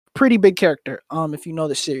 Pretty big character. If you know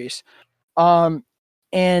the series. And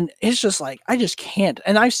it's just like I just can't.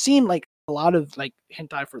 And I've seen like a lot of like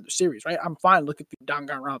hentai for the series, right? I'm fine looking through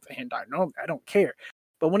Danganronpa hentai. No, I don't care.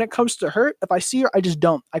 But when it comes to her, if I see her, I just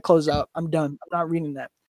don't. I close out. I'm done. I'm not reading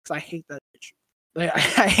that because I hate that bitch. Like,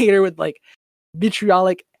 I hate her with like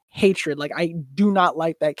vitriolic hatred. Like I do not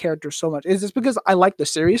like that character so much. It's just because I like the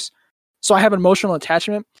series, so I have an emotional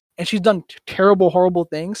attachment. And she's done terrible, horrible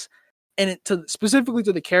things, and specifically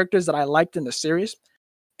to the characters that I liked in the series.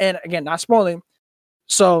 And again, not spoiling.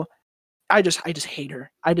 So I just hate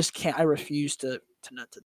her. I just can't. I refuse to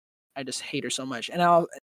nut to. I just hate her so much. And I'll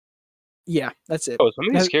yeah, that's it. Oh, some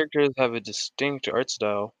of these That- characters have a distinct art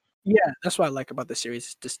style. yeah, that's what I like about the series.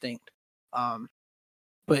 It's distinct.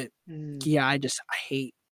 But Mm. yeah, I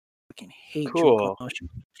fucking hate Cool. Junko.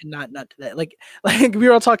 Cannot not do that. Like we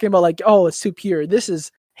were all talking about like, oh, it's too pure. This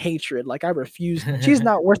is hatred. Like I refuse. She's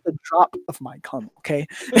not worth a drop of my cum. Okay.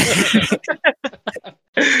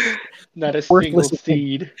 Not a Worthless single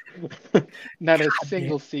seed. Not a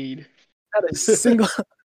single seed. Not a single.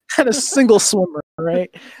 Not a single swimmer.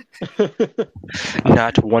 Right.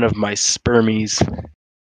 Not one of my spermies.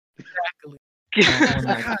 Exactly. Not one of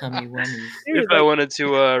my tummy wummies. If I wanted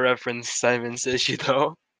to reference Simon Says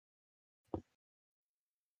though,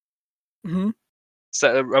 Mhm.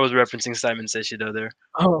 so, I was referencing Simon Says though there.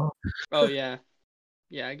 Oh, Oh yeah.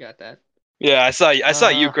 Yeah, I got that. Yeah, I saw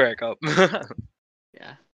you Uh, crack up.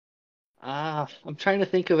 Yeah. I'm trying to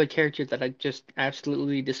think of a character that I just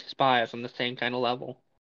absolutely despise on the same kind of level.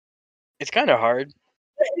 It's kind of hard.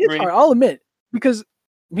 it's Really? hard. I'll admit because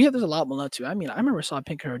there's a lot more to. I mean, I remember saw a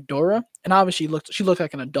picture of Dora, and obviously she looked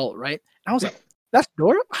like an adult, right? And I was like, that's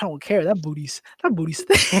Dora. I don't care. That booty's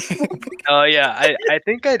thick. Oh yeah, I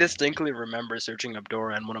think I distinctly remember searching up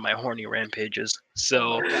Dora on one of my horny rampages.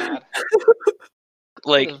 So Oh God.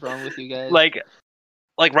 like What is wrong with you guys?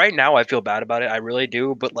 like right now I feel bad about it. I really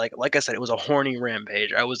do. But like I said, it was a horny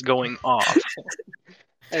rampage. I was going off.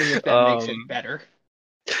 And if that makes it um, better.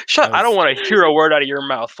 Shut! I don't want to hear a word out of your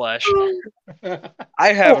mouth, Flash.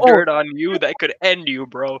 I have dirt on you that could end you,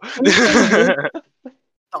 bro.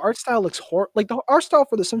 The art style looks like the art style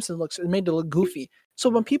for The Simpsons looks made to look goofy. So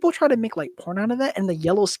when people try to make like porn out of that and the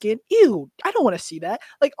yellow skin, ew, I don't want to see that.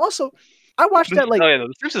 Like also, I watched that like oh yeah, no,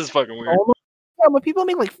 this is fucking weird. yeah, when people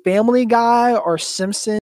make like Family Guy or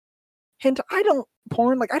Simpson hint, I don't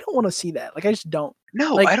want to see that. Like I just don't.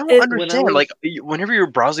 No, Like, I don't it- understand. was- Like whenever you're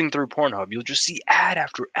browsing through Pornhub, you'll just see ad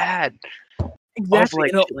after ad of Exactly.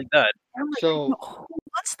 like you know, shit like that. I'm like, So- no, who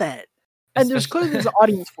wants that? And there's Especially- clearly an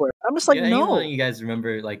audience for it. I'm just like, yeah, no. you guys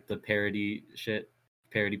remember like the parody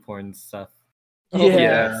porn stuff? Oh,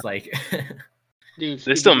 yeah. It's like Dude,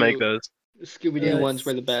 They still make those. Scooby-Doo Yeah, ones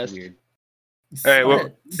were the it's best. Weird. All right, well,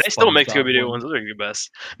 That they still make SpongeBob Scooby Doo one. ones. Those are the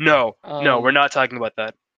best. No, Um, we're not talking about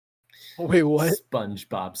that. Wait, what?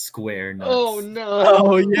 SpongeBob Square Nuts. Oh no.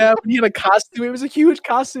 Oh yeah, when he had a costume. It was a huge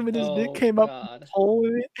costume, and his dick Oh, came up God. hole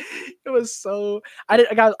in it. It was so. I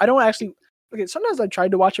don't actually. Okay, sometimes I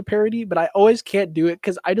tried to watch a parody, but I always can't do it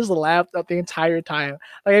because I just laughed out the entire time.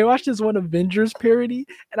 Like I watched this one Avengers parody,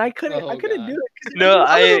 and I couldn't Oh, do God. it. 'cause No,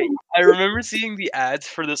 I I remember seeing the ads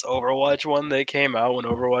for this Overwatch one that came out when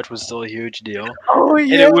Overwatch was still a huge deal, oh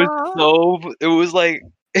yeah, and it was like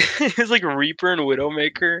it was like Reaper and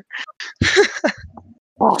Widowmaker.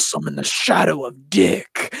 awesome in the shadow of dick.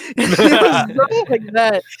 it was so like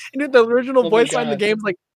that. And then the original Oh my voice line in the God. game's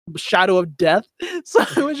like shadow of death. So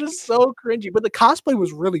it was just so cringy. But the cosplay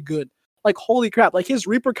was really good. Like holy crap! Like his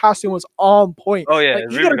Reaper costume was on point. Oh yeah, Like,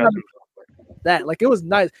 it's you Reaper gotta costume. that like it was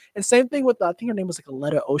nice. And same thing with I think her name was like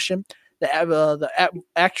Aletta Ocean,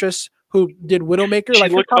 actress who did Widowmaker. She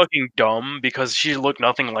Like her looked costume fucking dumb because she looked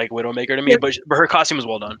nothing like Widowmaker to me, Yeah. but her costume was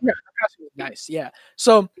well done. was nice, yeah.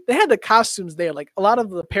 So they had the costumes there. Like a lot of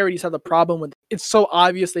the parodies have the problem with it's so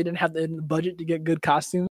obvious they didn't have the budget to get good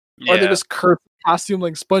costumes, or they Yeah. just curved the costume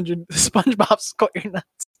like SpongeBob SquareNuts.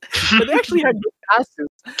 But they actually had good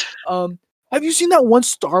costumes. Have you seen that one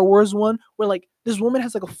Star Wars one where like this woman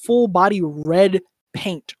has like a full body red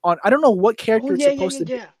paint on? I don't know what character Oh, it's yeah, yeah, supposed yeah, to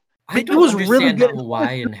be. yeah. I It don't was really understand good.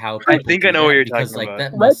 why and how. I people think do I know what that, you're because, talking like, about.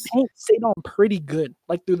 That Red must, paint stayed on pretty good,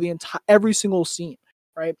 like through the entire every single scene,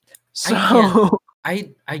 right? So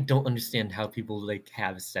can't- I don't understand how people like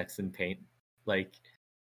have sex in paint. Like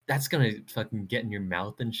that's gonna fucking get in your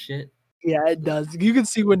mouth and shit. yeah, it does. You can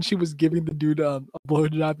see when she was giving the dude a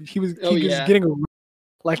blowjob, he was Oh, he was yeah. getting a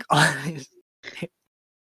like on his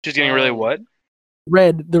She's getting really Um, what?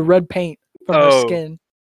 the red paint from her Oh. skin.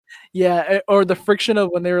 Yeah, or the friction of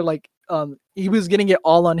when they were like, he was getting it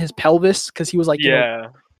all on his pelvis because he was like, you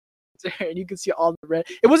know, Yeah. and you can see all the red.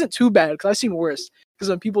 It wasn't too bad because I've seen worse. Because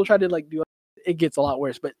when people try to like do it, gets a lot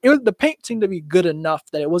worse. But the paint seemed to be good enough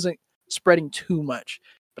that it wasn't spreading too much.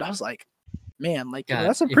 But I was like, man, like you know, God,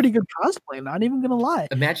 that's a if- pretty good cosplay. Not even gonna lie.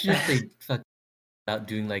 Imagine if they fuck without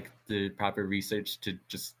doing like the proper research to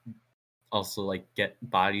just also like get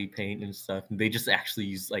body paint and stuff. And they just actually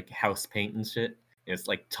use like house paint and shit. And it's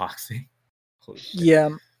like toxic. Holy shit. Yeah.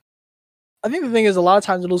 I think the thing is, a lot of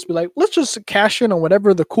times it'll just be like, let's just cash in on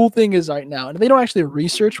whatever the cool thing is right now, and they don't actually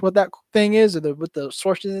research what that thing is or what the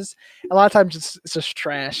source is. A lot of times it's just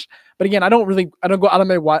trash. But again, I don't go out of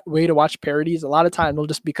my way to watch parodies. A lot of times it'll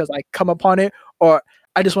just because I come upon it or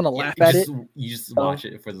I just want to laugh at it. You just So- watch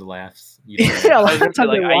it for the laughs. You don't Yeah, I like- was gonna say, Sometimes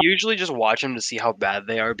like, I I watch- usually just watch them to see how bad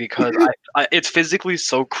they are because it's physically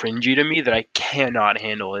so cringy to me that I cannot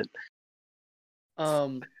handle it.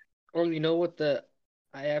 Or you know what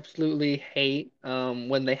I absolutely hate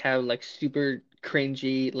when they have like super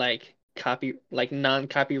cringy like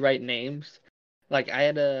non-copyright names. Like I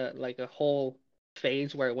had a whole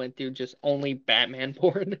phase where I went through just only Batman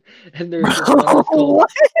porn, and there's this one that's called What?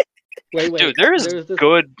 wait Dude, there's this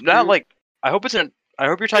good. Not weird- like I hope it's not. I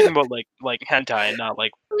hope you're talking about like hentai and not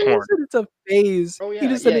like He porn. said it's a phase. Oh, he yeah,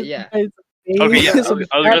 just said yeah, it's a phase. Okay, yeah. because I of was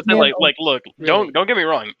gonna say Batman. like look. Really? Don't get me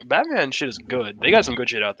wrong. Batman shit is good. They got some good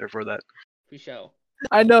shit out there for that. for show.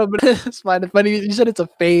 I know, but it's fine. Funny, you said it's a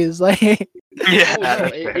phase. Like, Yeah. Oh no,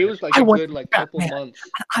 it was like I a want good like couple Batman. months.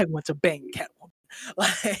 I want to bang Catwoman.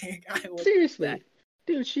 Like, I want Seriously, that.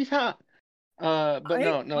 dude, she's hot. But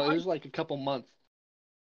I- no, it was like a couple months.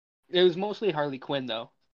 It was mostly Harley Quinn though.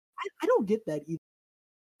 I don't get that either.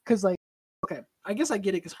 Because, like, okay, I guess I get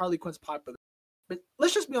it because Harley Quinn's popular. But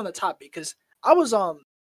let's just be on the topic because I was I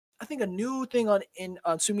think a new thing on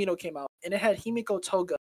Sumino came out and it had Himiko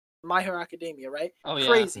Toga, My Hero Academia, right? Oh yeah.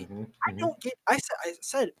 Crazy. Mhm, I mhm. don't get. I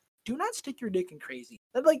said, do not stick your dick in crazy.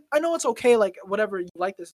 And, like, I know it's okay, like whatever you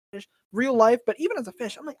like this fish, real life, but even as a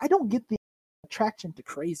fish, I'm like, I don't get the attraction to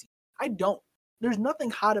crazy. I don't. There's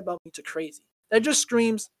nothing hot about me to crazy. That just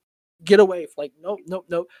screams, get away. Like, nope, nope,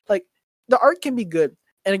 nope. Like, the art can be good,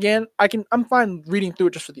 and again, I'm fine reading through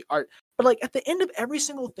it just for the art. But like at the end of every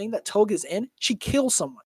single thing that Toga's in, she kills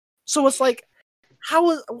someone. So it's like,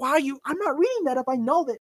 why are you? I'm not reading that if I know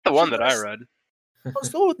that. The one she's that I gonna read. Let's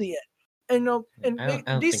go with the end. And and I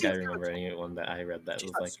don't DC think I remember anyone that I read that She's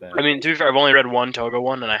was not like super- that. I mean, to be fair, I've only read one Toga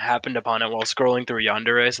one, and I happened upon it while scrolling through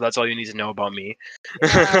Yandere, so that's all you need to know about me.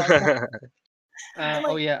 Yeah,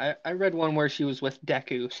 Oh yeah, I read one where she was with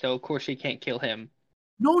Deku, so of course she can't kill him.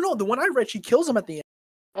 No, the one I read, she kills him at the end.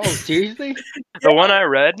 Oh seriously? The one I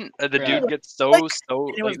read, the Yeah. dude gets so Like, so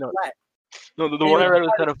And it was like, no, flat. the one I Anyway, read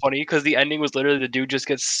was kind of funny because the ending was literally the dude just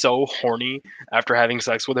gets so horny after having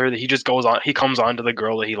sex with her that he just he comes on to the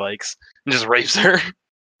girl that he likes and just rapes her.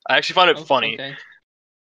 I actually found it funny. Okay.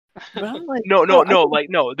 But I'm like, No,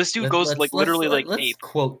 I- this dude goes like literally like let's ape.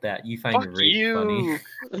 quote that. You find Fuck rape funny.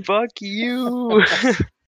 you. Fuck you.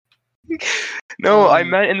 No, I Um,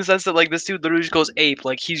 meant in the sense that like this dude literally just goes ape.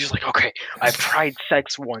 Like he's just like, okay, I've tried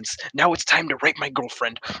sex once. Now it's time to rape my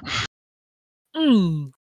girlfriend.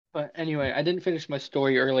 But anyway, I didn't finish my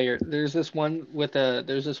story earlier. There's this one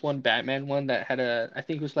Batman one that had I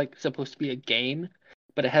think it was like supposed to be a game,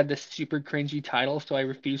 but it had this super cringy title, so I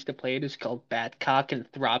refused to play it. It's called Batcock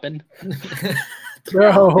and Throbbing.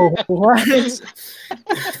 Bro, what?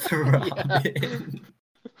 Throbbing.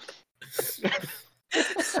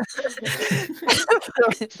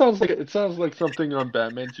 It sounds like something on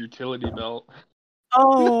Batman's utility belt.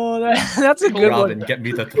 Oh, that's a good Robin, one. get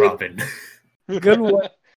me the throbbing. Good one.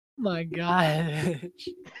 My gosh.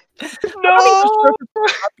 No.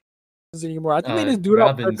 Anymore. I think they just do it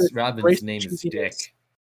on purpose. Robin's embrace name is cheesiness. Dick.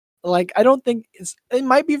 Like, I don't think it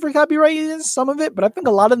might be for copyright in some of it, but I think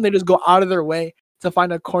a lot of them they just go out of their way to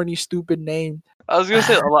find a corny, stupid name. I was gonna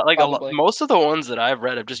say a lot. Probably. Most of the ones that I've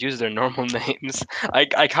read have just used their normal names. I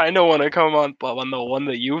kind of want to come on the one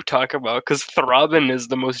that you talk about because Throbbing is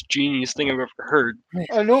the most genius thing I've ever heard.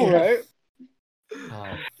 I know, Yeah. right?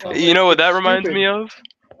 Oh, Oh, You know what that it's reminds stupid. me of?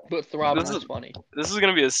 But Throbbing This is is- funny. This is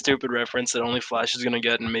gonna be a stupid reference that only Flash is gonna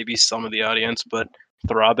get and maybe some of the audience, but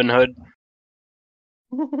Throbbing Hood.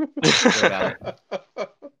 about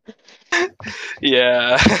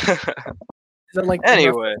Yeah. Is that like the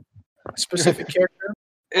Anyway, specific character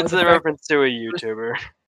it's the a fact- reference to a YouTuber.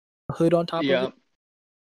 hood on top Yeah. of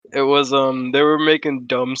it? It was they were making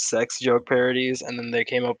dumb sex joke parodies, and then they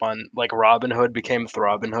came up on like Robin Hood became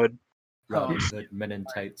Throbbing Hood. Robin Hood, Men in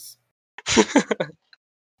Tights.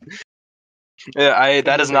 Yeah,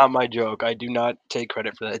 that is not my joke. I do not take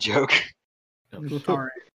credit for that joke. All right.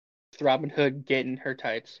 Robin Hood getting her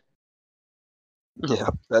tights. Yeah,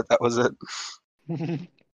 that was it.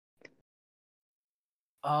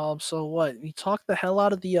 So what? We talked the hell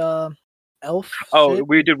out of the elf. Oh,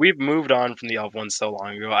 shit? we've moved on from the elf one so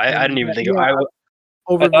long ago. I didn't even think of Yeah, I thought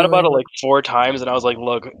about it Overviewing. like 4 times, and I was like,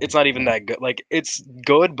 look, it's not even that good. Like it's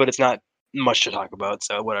good, but it's not much to talk about.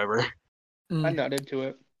 So whatever. Mm. I'm not into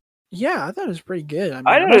it. Yeah, I thought it was pretty good. I mean,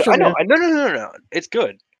 I I'm know, not sure I know. that- No. It's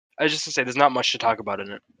good. I was just to say, there's not much to talk about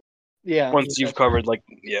in it. Yeah. Once you've that's- covered, like,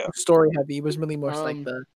 yeah. story heavy. It was really more like Um,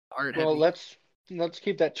 the art Well, heavy. let's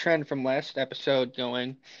keep that trend from last episode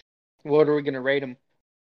going. What are we gonna rate them?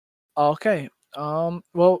 Okay.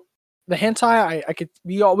 Well, the hentai, I could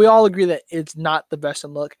we all agree that it's not the best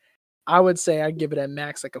in look. I would say I'd give it at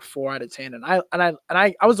max like a 4 out of 10. And I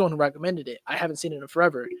was the one who recommended it. I haven't seen it in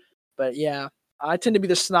forever, but yeah, I tend to be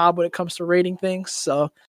the snob when it comes to rating things.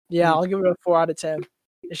 So yeah, I'll give it a 4 out of 10.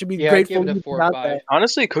 It should be Yeah, I'd grateful give it a you 4 or got 5. that.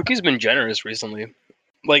 Honestly, Cookie's been generous recently.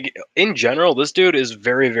 Like in general, this dude is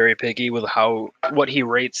very, very picky with what he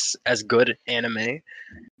rates as good anime.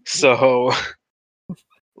 So,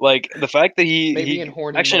 like the fact that Maybe he in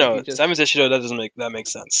Horny actually mode, no, he just Simon Says that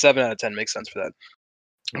makes sense. 7 out of 10 makes sense for that.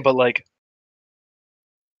 But like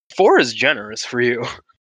 4 is generous for you.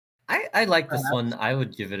 I like this one. I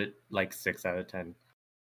would give it like 6 out of 10.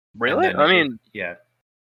 Really? And then I mean, yeah.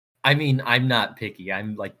 I mean, I'm not picky.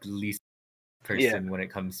 I'm like the least person when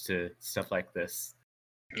it comes to stuff like this.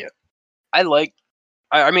 yeah. I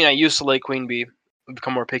mean, I used to like Queen Bee. I've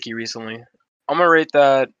become more picky recently. I'm gonna rate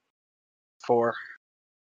that 4.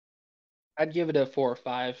 I'd give it a 4 or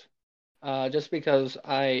 5. Just because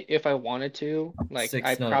if I wanted to, like,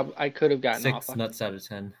 I could have gotten off 6 on nuts out of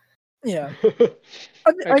 10. Yeah, I I could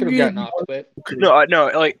have agree. gotten off of it. No,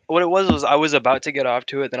 like what it was I was about to get off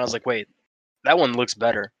to it, then I was like, wait, that one looks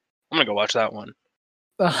better. I'm gonna go watch that one.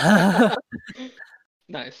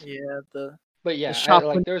 Nice. Yeah, But yeah, shop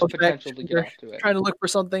like there's window effect, potential to get you're off to it. trying to look for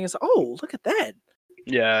something. It's like, oh, look at that.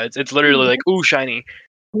 Yeah, it's literally like, ooh, shiny.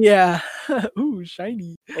 Yeah. Ooh,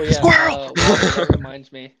 shiny. Oh yeah, Squirrel! Walter, that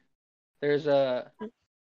reminds me. There's I'm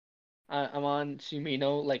on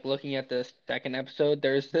Sumino, like looking at the second episode.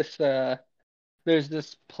 There's this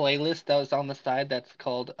playlist that was on the side that's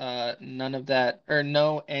called none of that or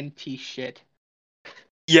no NT shit.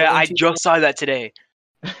 Yeah, I NT just saw that today.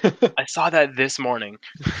 I saw that this morning.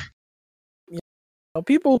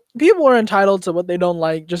 People are entitled to what they don't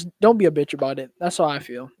like. Just don't be a bitch about it. That's how I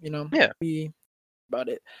feel. Yeah. Be about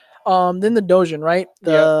it. Then the Dojin, right?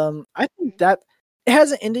 I think that it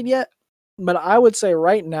hasn't ended yet, but I would say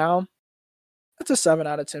right now, it's a 7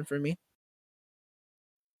 out of 10 for me.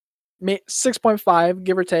 6.5,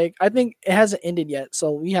 give or take. I think it hasn't ended yet,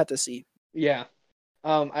 so we have to see. Yeah.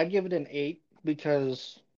 I'd give it an 8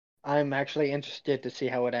 because I'm actually interested to see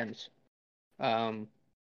how it ends. And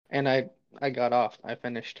I got off. I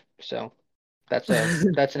finished. So that's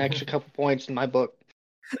an extra couple points in my book.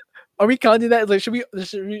 Are we counting that? Like, should we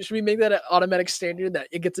make that an automatic standard that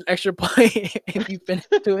it gets an extra point if you finish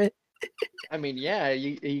to it? I mean, yeah,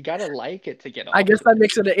 you gotta like it to get off. I guess to that it.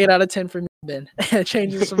 makes it an 8 out of 10 for me then. It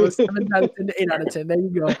changes from a 7 out of 10 to 8 out of 10. There you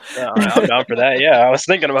go. Yeah, I'm down for that. Yeah, I was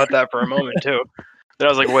thinking about that for a moment too. Then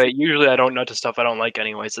I was like, wait, usually I don't nut to stuff I don't like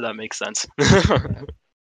anyway, so that makes sense.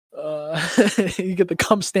 You get the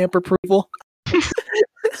cum stamp approval.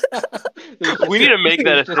 We need to make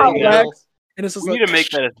that a thing. Hot Yeah. wax, and it's just We like need to make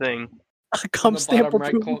that a thing. a cum stamp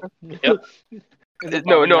approval. Yep.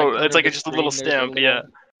 No, it's like just a little stamp. Yeah.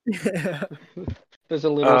 Yeah. There's a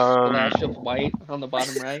little splash of white on the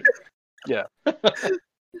bottom right. Yeah.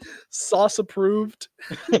 Sauce approved.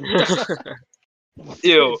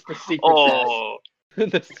 Ew. It's the secret sauce. Oh.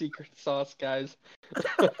 The secret sauce, guys.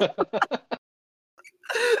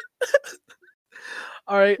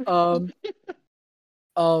 All right.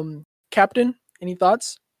 Captain, any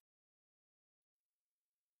thoughts?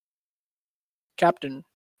 Captain.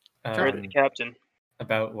 Captain.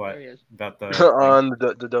 About what? There he is. About the On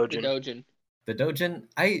the The Dojin. Dojin. The Dojin,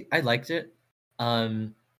 I liked it.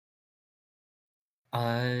 Honestly,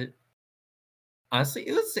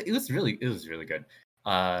 it was really good.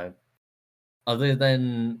 Other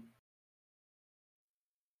than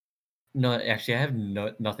no, actually, I have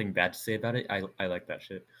nothing bad to say about it. I like that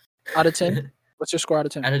shit. Out of 10? What's your score out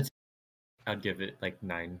of 10? Out of 10, I'd give it like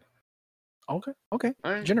 9. Okay. All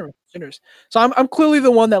right. Generous. So I'm clearly the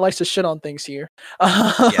one that likes to shit on things here.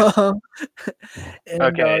 Yeah. And,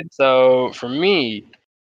 Okay, so for me,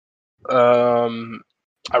 I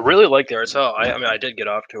really like the art style. I mean, I did get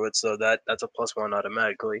off to it, so that's a +1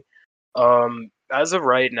 automatically. As of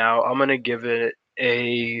right now, I'm gonna give it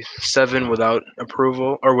a 7 without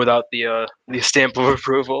approval or without the stamp of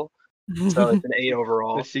approval. So it's an 8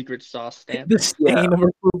 overall. The secret sauce stamp. the stain of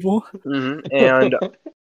approval. And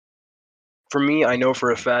for me, I know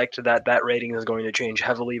for a fact that rating is going to change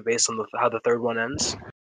heavily based on how the third one ends.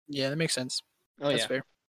 Yeah, that makes sense. Oh That's yeah. fair.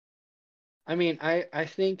 I mean, I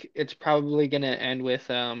think it's probably gonna end with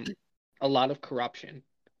a lot of corruption.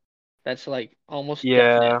 That's like almost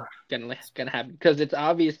Yeah. definite gonna happen because it's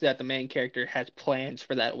obvious that the main character has plans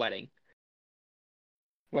for that wedding.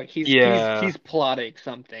 Like he's plotting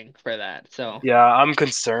something for that. So Yeah, I'm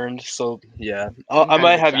concerned. So yeah, I'm I kind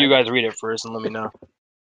might of have you excited. guys read it first and let me know.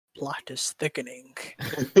 Plot is thickening.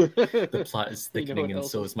 The plot is You know thickening, what and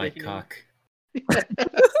else so is is my thickening? cock.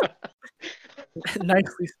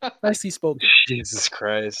 nicely spoken. Jesus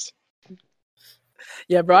Christ.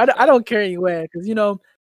 Yeah, bro. I don't care anyway because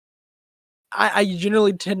I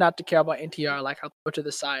generally tend not to care about NTR. Like I'll put to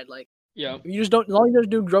the side. Like Yeah. you just don't. As long as you just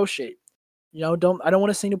do gross shit. I don't want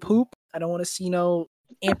to see no poop. I don't want to see no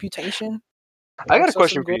amputation. I got a excessive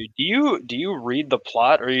question for gore. you. Do you read the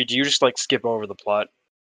plot, or do you just like skip over the plot?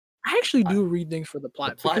 I actually do read things for the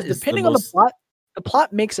plot plot because is the depending on most- the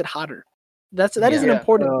plot makes it hotter. That is an Yeah.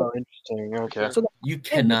 important. Oh, thing. interesting. Okay. So You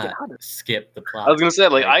can make it cannot hotter. skip the plot. I was gonna say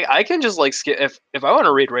like I can just like skip if I want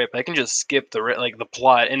to read rape, I can just skip the like the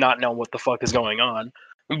plot and not know what the fuck is going on.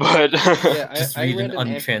 But Yeah, just I read read an an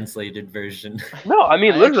untranslated version. no, I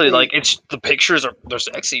mean I literally actually- like it's the pictures they're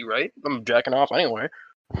sexy, right? I'm jacking off anyway.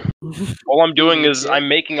 All I'm doing is legit. I'm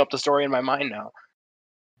making up the story in my mind now.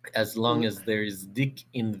 As long as there's dick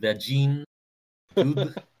in vagine,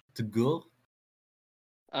 good to go.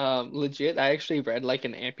 Legit, I actually read like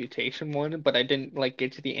an amputation one, but I didn't like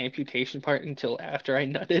get to the amputation part until after I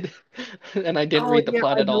nutted, and I didn't read the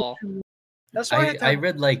plot I at know all. what you mean. That's why I, had to I have-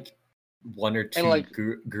 read like one or two like-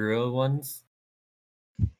 Gura ones.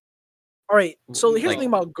 All right. So here's like- the thing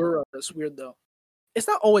about Gura that's weird though. It's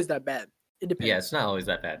not always that bad. It depends. Yeah, it's not always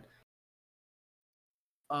that bad.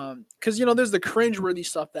 Because there's the cringeworthy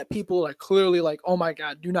stuff that people are clearly like, oh my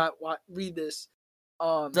god, do not read this.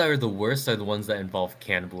 That are the worst are the ones that involve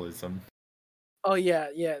cannibalism. Oh yeah.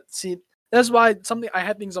 See, that's why I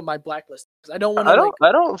have things on my blacklist because I don't want I to don't like.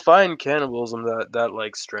 I don't find cannibalism that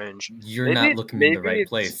like strange. You're Maybe- not looking in the maybe right it's-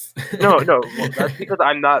 place. No, well, that's because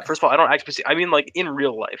I'm not. First of all, I don't actually see. I mean, like in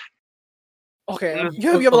real life. Okay, Mm,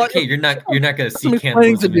 you have a lot. Okay, you're not gonna see some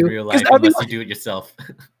explaining to cannibalism in do, real 'cause life unless you do it yourself.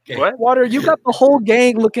 Okay. What? Water, you got the whole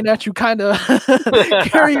gang looking at you kind of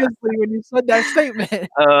curiously when you said that statement.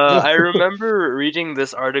 I remember reading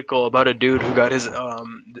this article about a dude who got his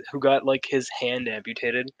hand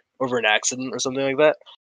amputated over an accident or something like that.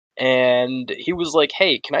 And he was like,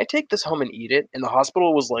 "Hey, can I take this home and eat it?" And the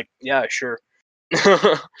hospital was like, "Yeah, sure."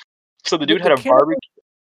 So the dude had a cannibal barbecue.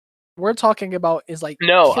 we're talking about is like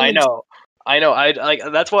No, I killing- know. I like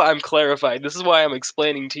that's why I'm clarifying. This is why I'm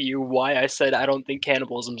explaining to you why I said I don't think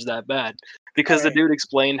cannibalism's that bad. Because the Alright. dude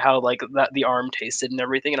explained how like that the arm tasted and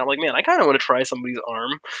everything, and I'm like, man, I kind of want to try somebody's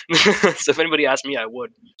arm. So if anybody asked me, I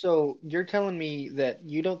would. So you're telling me that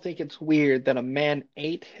you don't think it's weird that a man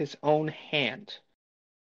ate his own hand?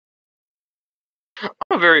 I'm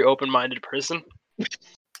a very open-minded person.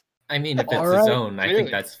 I mean, if it's his Alright. own, I Clearly.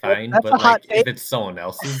 think that's fine. That's a But hot like, if it's someone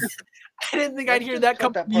else's, I didn't think I'd Let's hear just that cut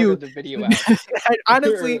come that from part you. of the video out.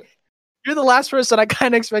 Honestly, you're the last person I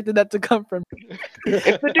kind of expected that to come from.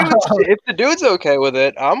 If the dude's okay with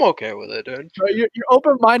it, I'm okay with it, dude. Bro, you're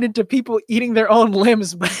open-minded to people eating their own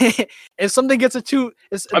limbs, but if something gets I the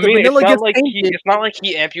mean, vanilla gets it's not like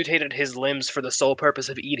he amputated his limbs for the sole purpose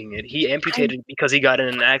of eating it. He amputated because he got in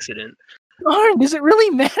an accident. arm, does it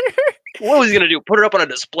really matter? What was he gonna do? Put it up on a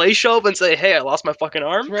display shelf and say, "Hey, I lost my fucking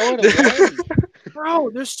arm." Throw it away. Bro,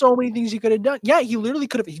 there's so many things he could have done. Yeah, he literally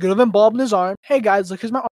could have. He could have embalmed his arm. Hey guys, look,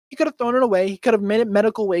 here's my arm. He could have thrown it away. He could have made it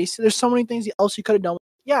medical waste. There's so many things else he could have done.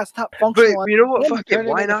 Yeah, it's not But functional. you know what? Yeah, Fuck Turn it.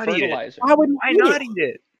 Why into not eat it? fertilizer. Why would you Why eat not it? eat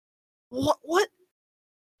it? What?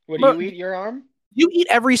 Would Bro, you eat your arm? You eat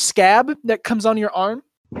every scab that comes on your arm?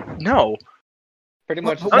 No. Pretty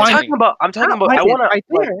much. But the I'm why same not? talking about. I'm talking Not about. right I want right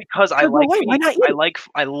to there. because I So go like away, why meat. not eat it?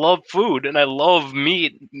 I love food and I love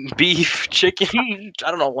meat, beef, chicken. I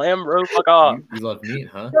don't know, lamb, bro. Fuck off. you love meat,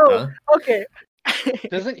 huh? No. Huh? Okay.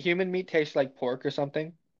 Doesn't human meat taste like pork or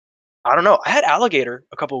something? I don't know. I had alligator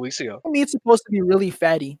a couple of weeks ago. Meat's supposed to be really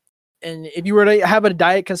fatty, and if you were to have a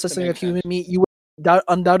diet consisting of makes human sense. meat, you would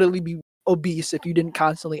undoubtedly be obese if you didn't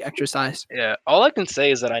constantly exercise. Yeah. All I can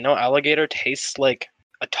say is that I know alligator tastes like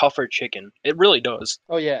a tougher chicken. It really does.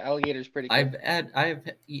 Oh yeah, alligator's pretty good. I've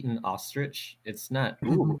eaten ostrich. It's not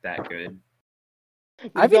that good.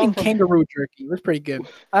 I've We've eaten gone from- kangaroo jerky. It was pretty good.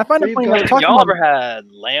 I find it We've funny gone we're from- talking Y'all about ever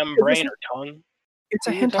had lamb Is brain this- or tongue? it's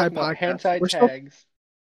a we were hentai talking about podcast. hentai We're still, tags.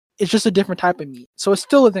 it's just a different type of meat, so it's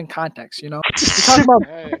still within context. We're talking about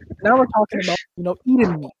Alright. now we're talking about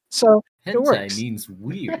eating meat. So it Hentai works. means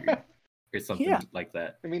weird or something Yeah. like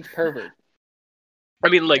that. It means pervert. I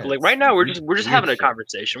mean, like Yeah, right it's now we're weird- just weird having a shit.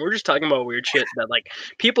 conversation. We're just talking about weird shit that like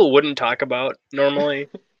people wouldn't talk about normally.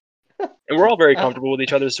 And we're all very comfortable with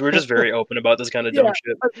each other, so we're just very open about this kind of dumb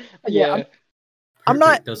shit. Yeah, I'm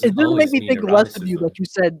not. Pervert doesn't It doesn't make always me mean think less of you eroticism. that you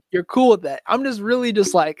said you're cool with that. I'm just really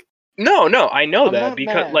just like, No, I know I'm that not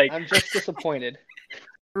because mad. like I'm just disappointed.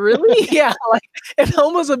 really? Yeah, like it's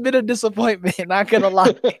almost a bit of disappointment. Not gonna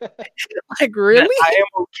lie. Like really? that I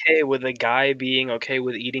am okay with a guy being okay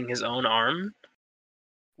with eating his own arm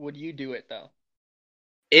Would you do it though?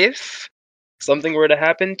 if something were to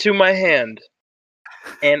happen to my hand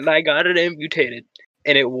and I got it amputated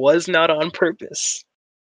and it was not on purpose.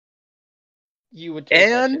 you would take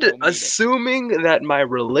that And shit home and eat it. assuming that my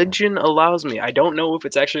religion allows me, I don't know if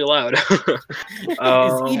it's actually allowed.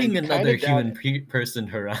 Is eating I kinda another doubt human person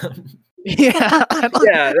haram? Yeah,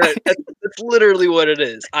 Yeah, that's literally what it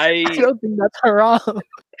is. I don't think that's haram.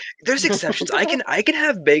 There's exceptions. I can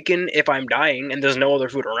have bacon if I'm dying and there's no other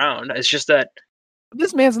food around. It's just that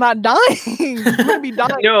This man's not dying. He's gonna be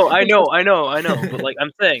dying. no, I know. But like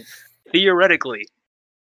I'm saying, theoretically,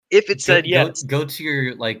 if it said yes, Go to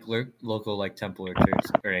your like local like temple or church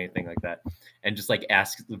or anything like that, and just like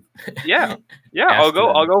ask. yeah, ask I'll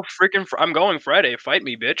them. go freaking. I'm going Friday. Fight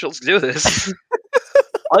me, bitch. Let's do this.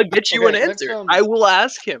 I'll get you Okay, an let's, answer. I will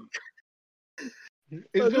ask him. Is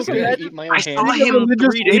it Just okay to imagine- eat my own I hand? saw Being a him religious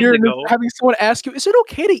 3 days leader and ago. having someone ask you, "Is it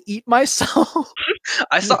okay to eat myself?"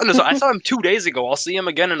 I saw him 2 days ago. I'll see him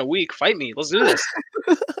again in a week. Fight me. Let's do this.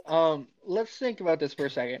 Let's think about this for a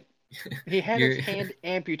second. He had his hand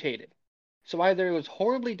amputated. So either it was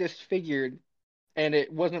horribly disfigured and it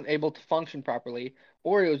wasn't able to function properly,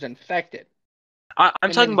 or it was infected. I'm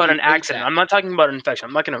And talking then about he an ate accident. that. I'm not talking about an infection.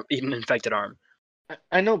 I'm not gonna eat an infected arm.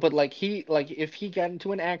 I know, but if he got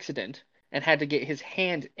into an accident and had to get his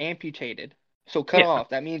hand amputated, so cut Yeah. off,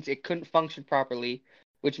 that means it couldn't function properly,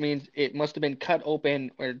 which means it must have been cut open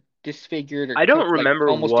or disfigured or I don't cooked, like, remember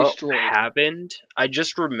almost what destroyed. happened. I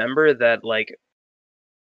just remember that like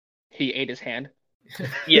He ate his hand.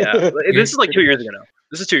 yeah, this is like 2 years ago now.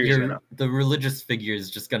 This is 2 years ago Your, now. the religious figure is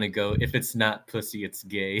just gonna go. If it's not pussy, it's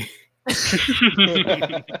gay.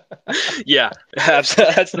 Yeah, that's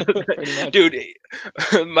Pretty much. dude.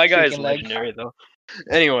 My guy is Chicken leg. legendary though.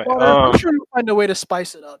 Anyway, Well, I'm sure you'll find a way to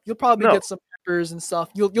spice it up. You'll probably No. get some peppers and stuff.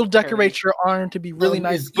 You'll decorate your arm to be really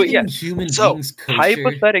nice. Is But eating yeah, human so, beings kosher?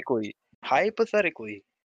 hypothetically,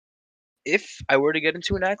 if I were to get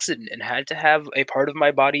into an accident and had to have a part of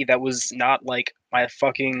my body that was not like my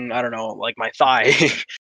fucking, I don't know, like my thigh,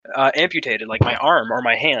 amputated, like my arm or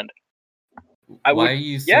my hand, I Why would, are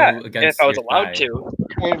you so yeah, against if I was your allowed thigh? to.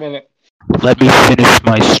 Wait a minute. Let me finish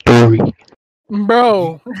my story.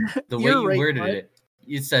 Bro, The way You're you right, worded bud.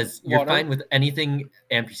 it says you're Water? fine with anything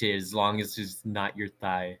amputated as long as it's not your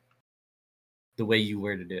thigh. The way you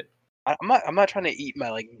worded it. I'm not trying to eat my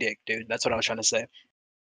like dick, dude. That's what I was trying to say.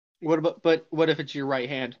 But what if it's your right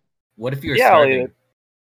hand? What if you're Yeah, I'll eat starving? it.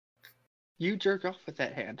 You jerk off with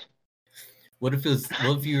that hand. What if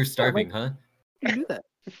you were starving, huh? you do that.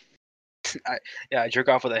 Yeah, I jerk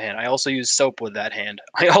off with that hand. I also use soap with that hand.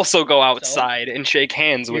 I also go outside and shake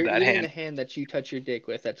hands with You're that eating hand. the hand that you touch your dick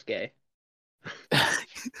with. That's gay.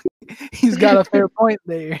 He's got a fair point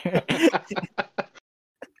there.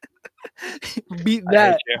 Beat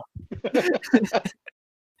I hate that.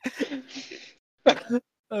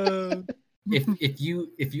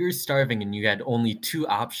 you. If you're starving and you had only two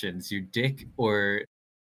options, your dick or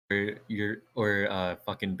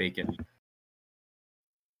fucking bacon,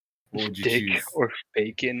 what would you Dick choose? or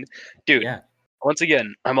bacon, dude. Yeah. Once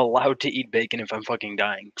again, I'm allowed to eat bacon if I'm fucking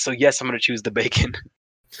dying. So yes, I'm gonna choose the bacon.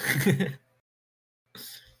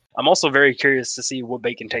 I'm also very curious to see what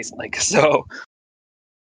bacon tastes like. So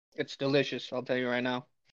It's delicious. I'll tell you right now.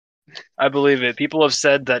 I believe it. People have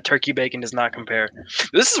said that turkey bacon does not compare.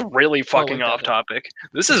 This is really fucking it off doesn't. topic.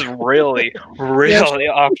 This is really, really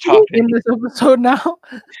off In topic. this episode now.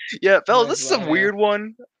 Yeah, fellas, Might this as is a well, yeah. weird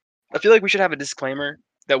one. I feel like we should have a disclaimer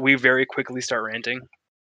that we very quickly start ranting.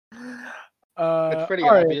 It's pretty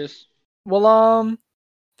all right. obvious. Well,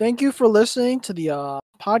 thank you for listening to the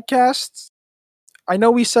podcast. I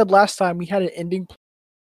know we said last time we had an ending,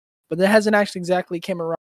 but that hasn't actually exactly came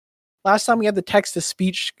around. Last time we had the text to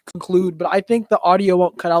speech conclude, but I think the audio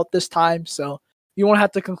won't cut out this time, so you won't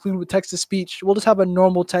have to conclude with text to speech. We'll just have a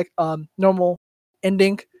normal normal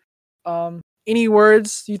ending. Any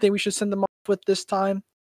words you think we should send them off with this time?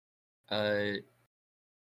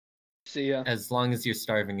 See ya. As long as you're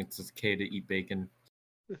starving, it's okay to eat bacon.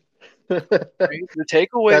 The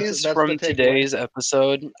takeaways that's from the takeaway. today's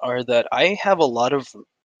episode are that I have a lot of.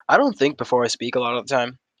 I don't think before I speak a lot of the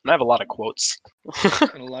time. And I have a lot of quotes.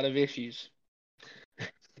 And a lot of issues.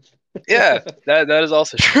 Yeah, that is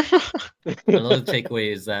also true. Another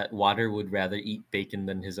takeaway is that Water would rather eat bacon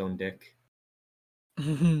than his own dick.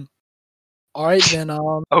 All right, then.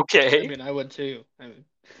 I Okay. mean, I would too.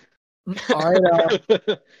 All right.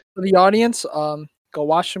 For the audience, go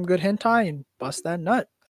watch some good hentai and bust that nut.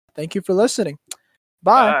 Thank you for listening.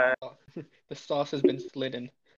 Bye. Bye. The sauce has been slid in.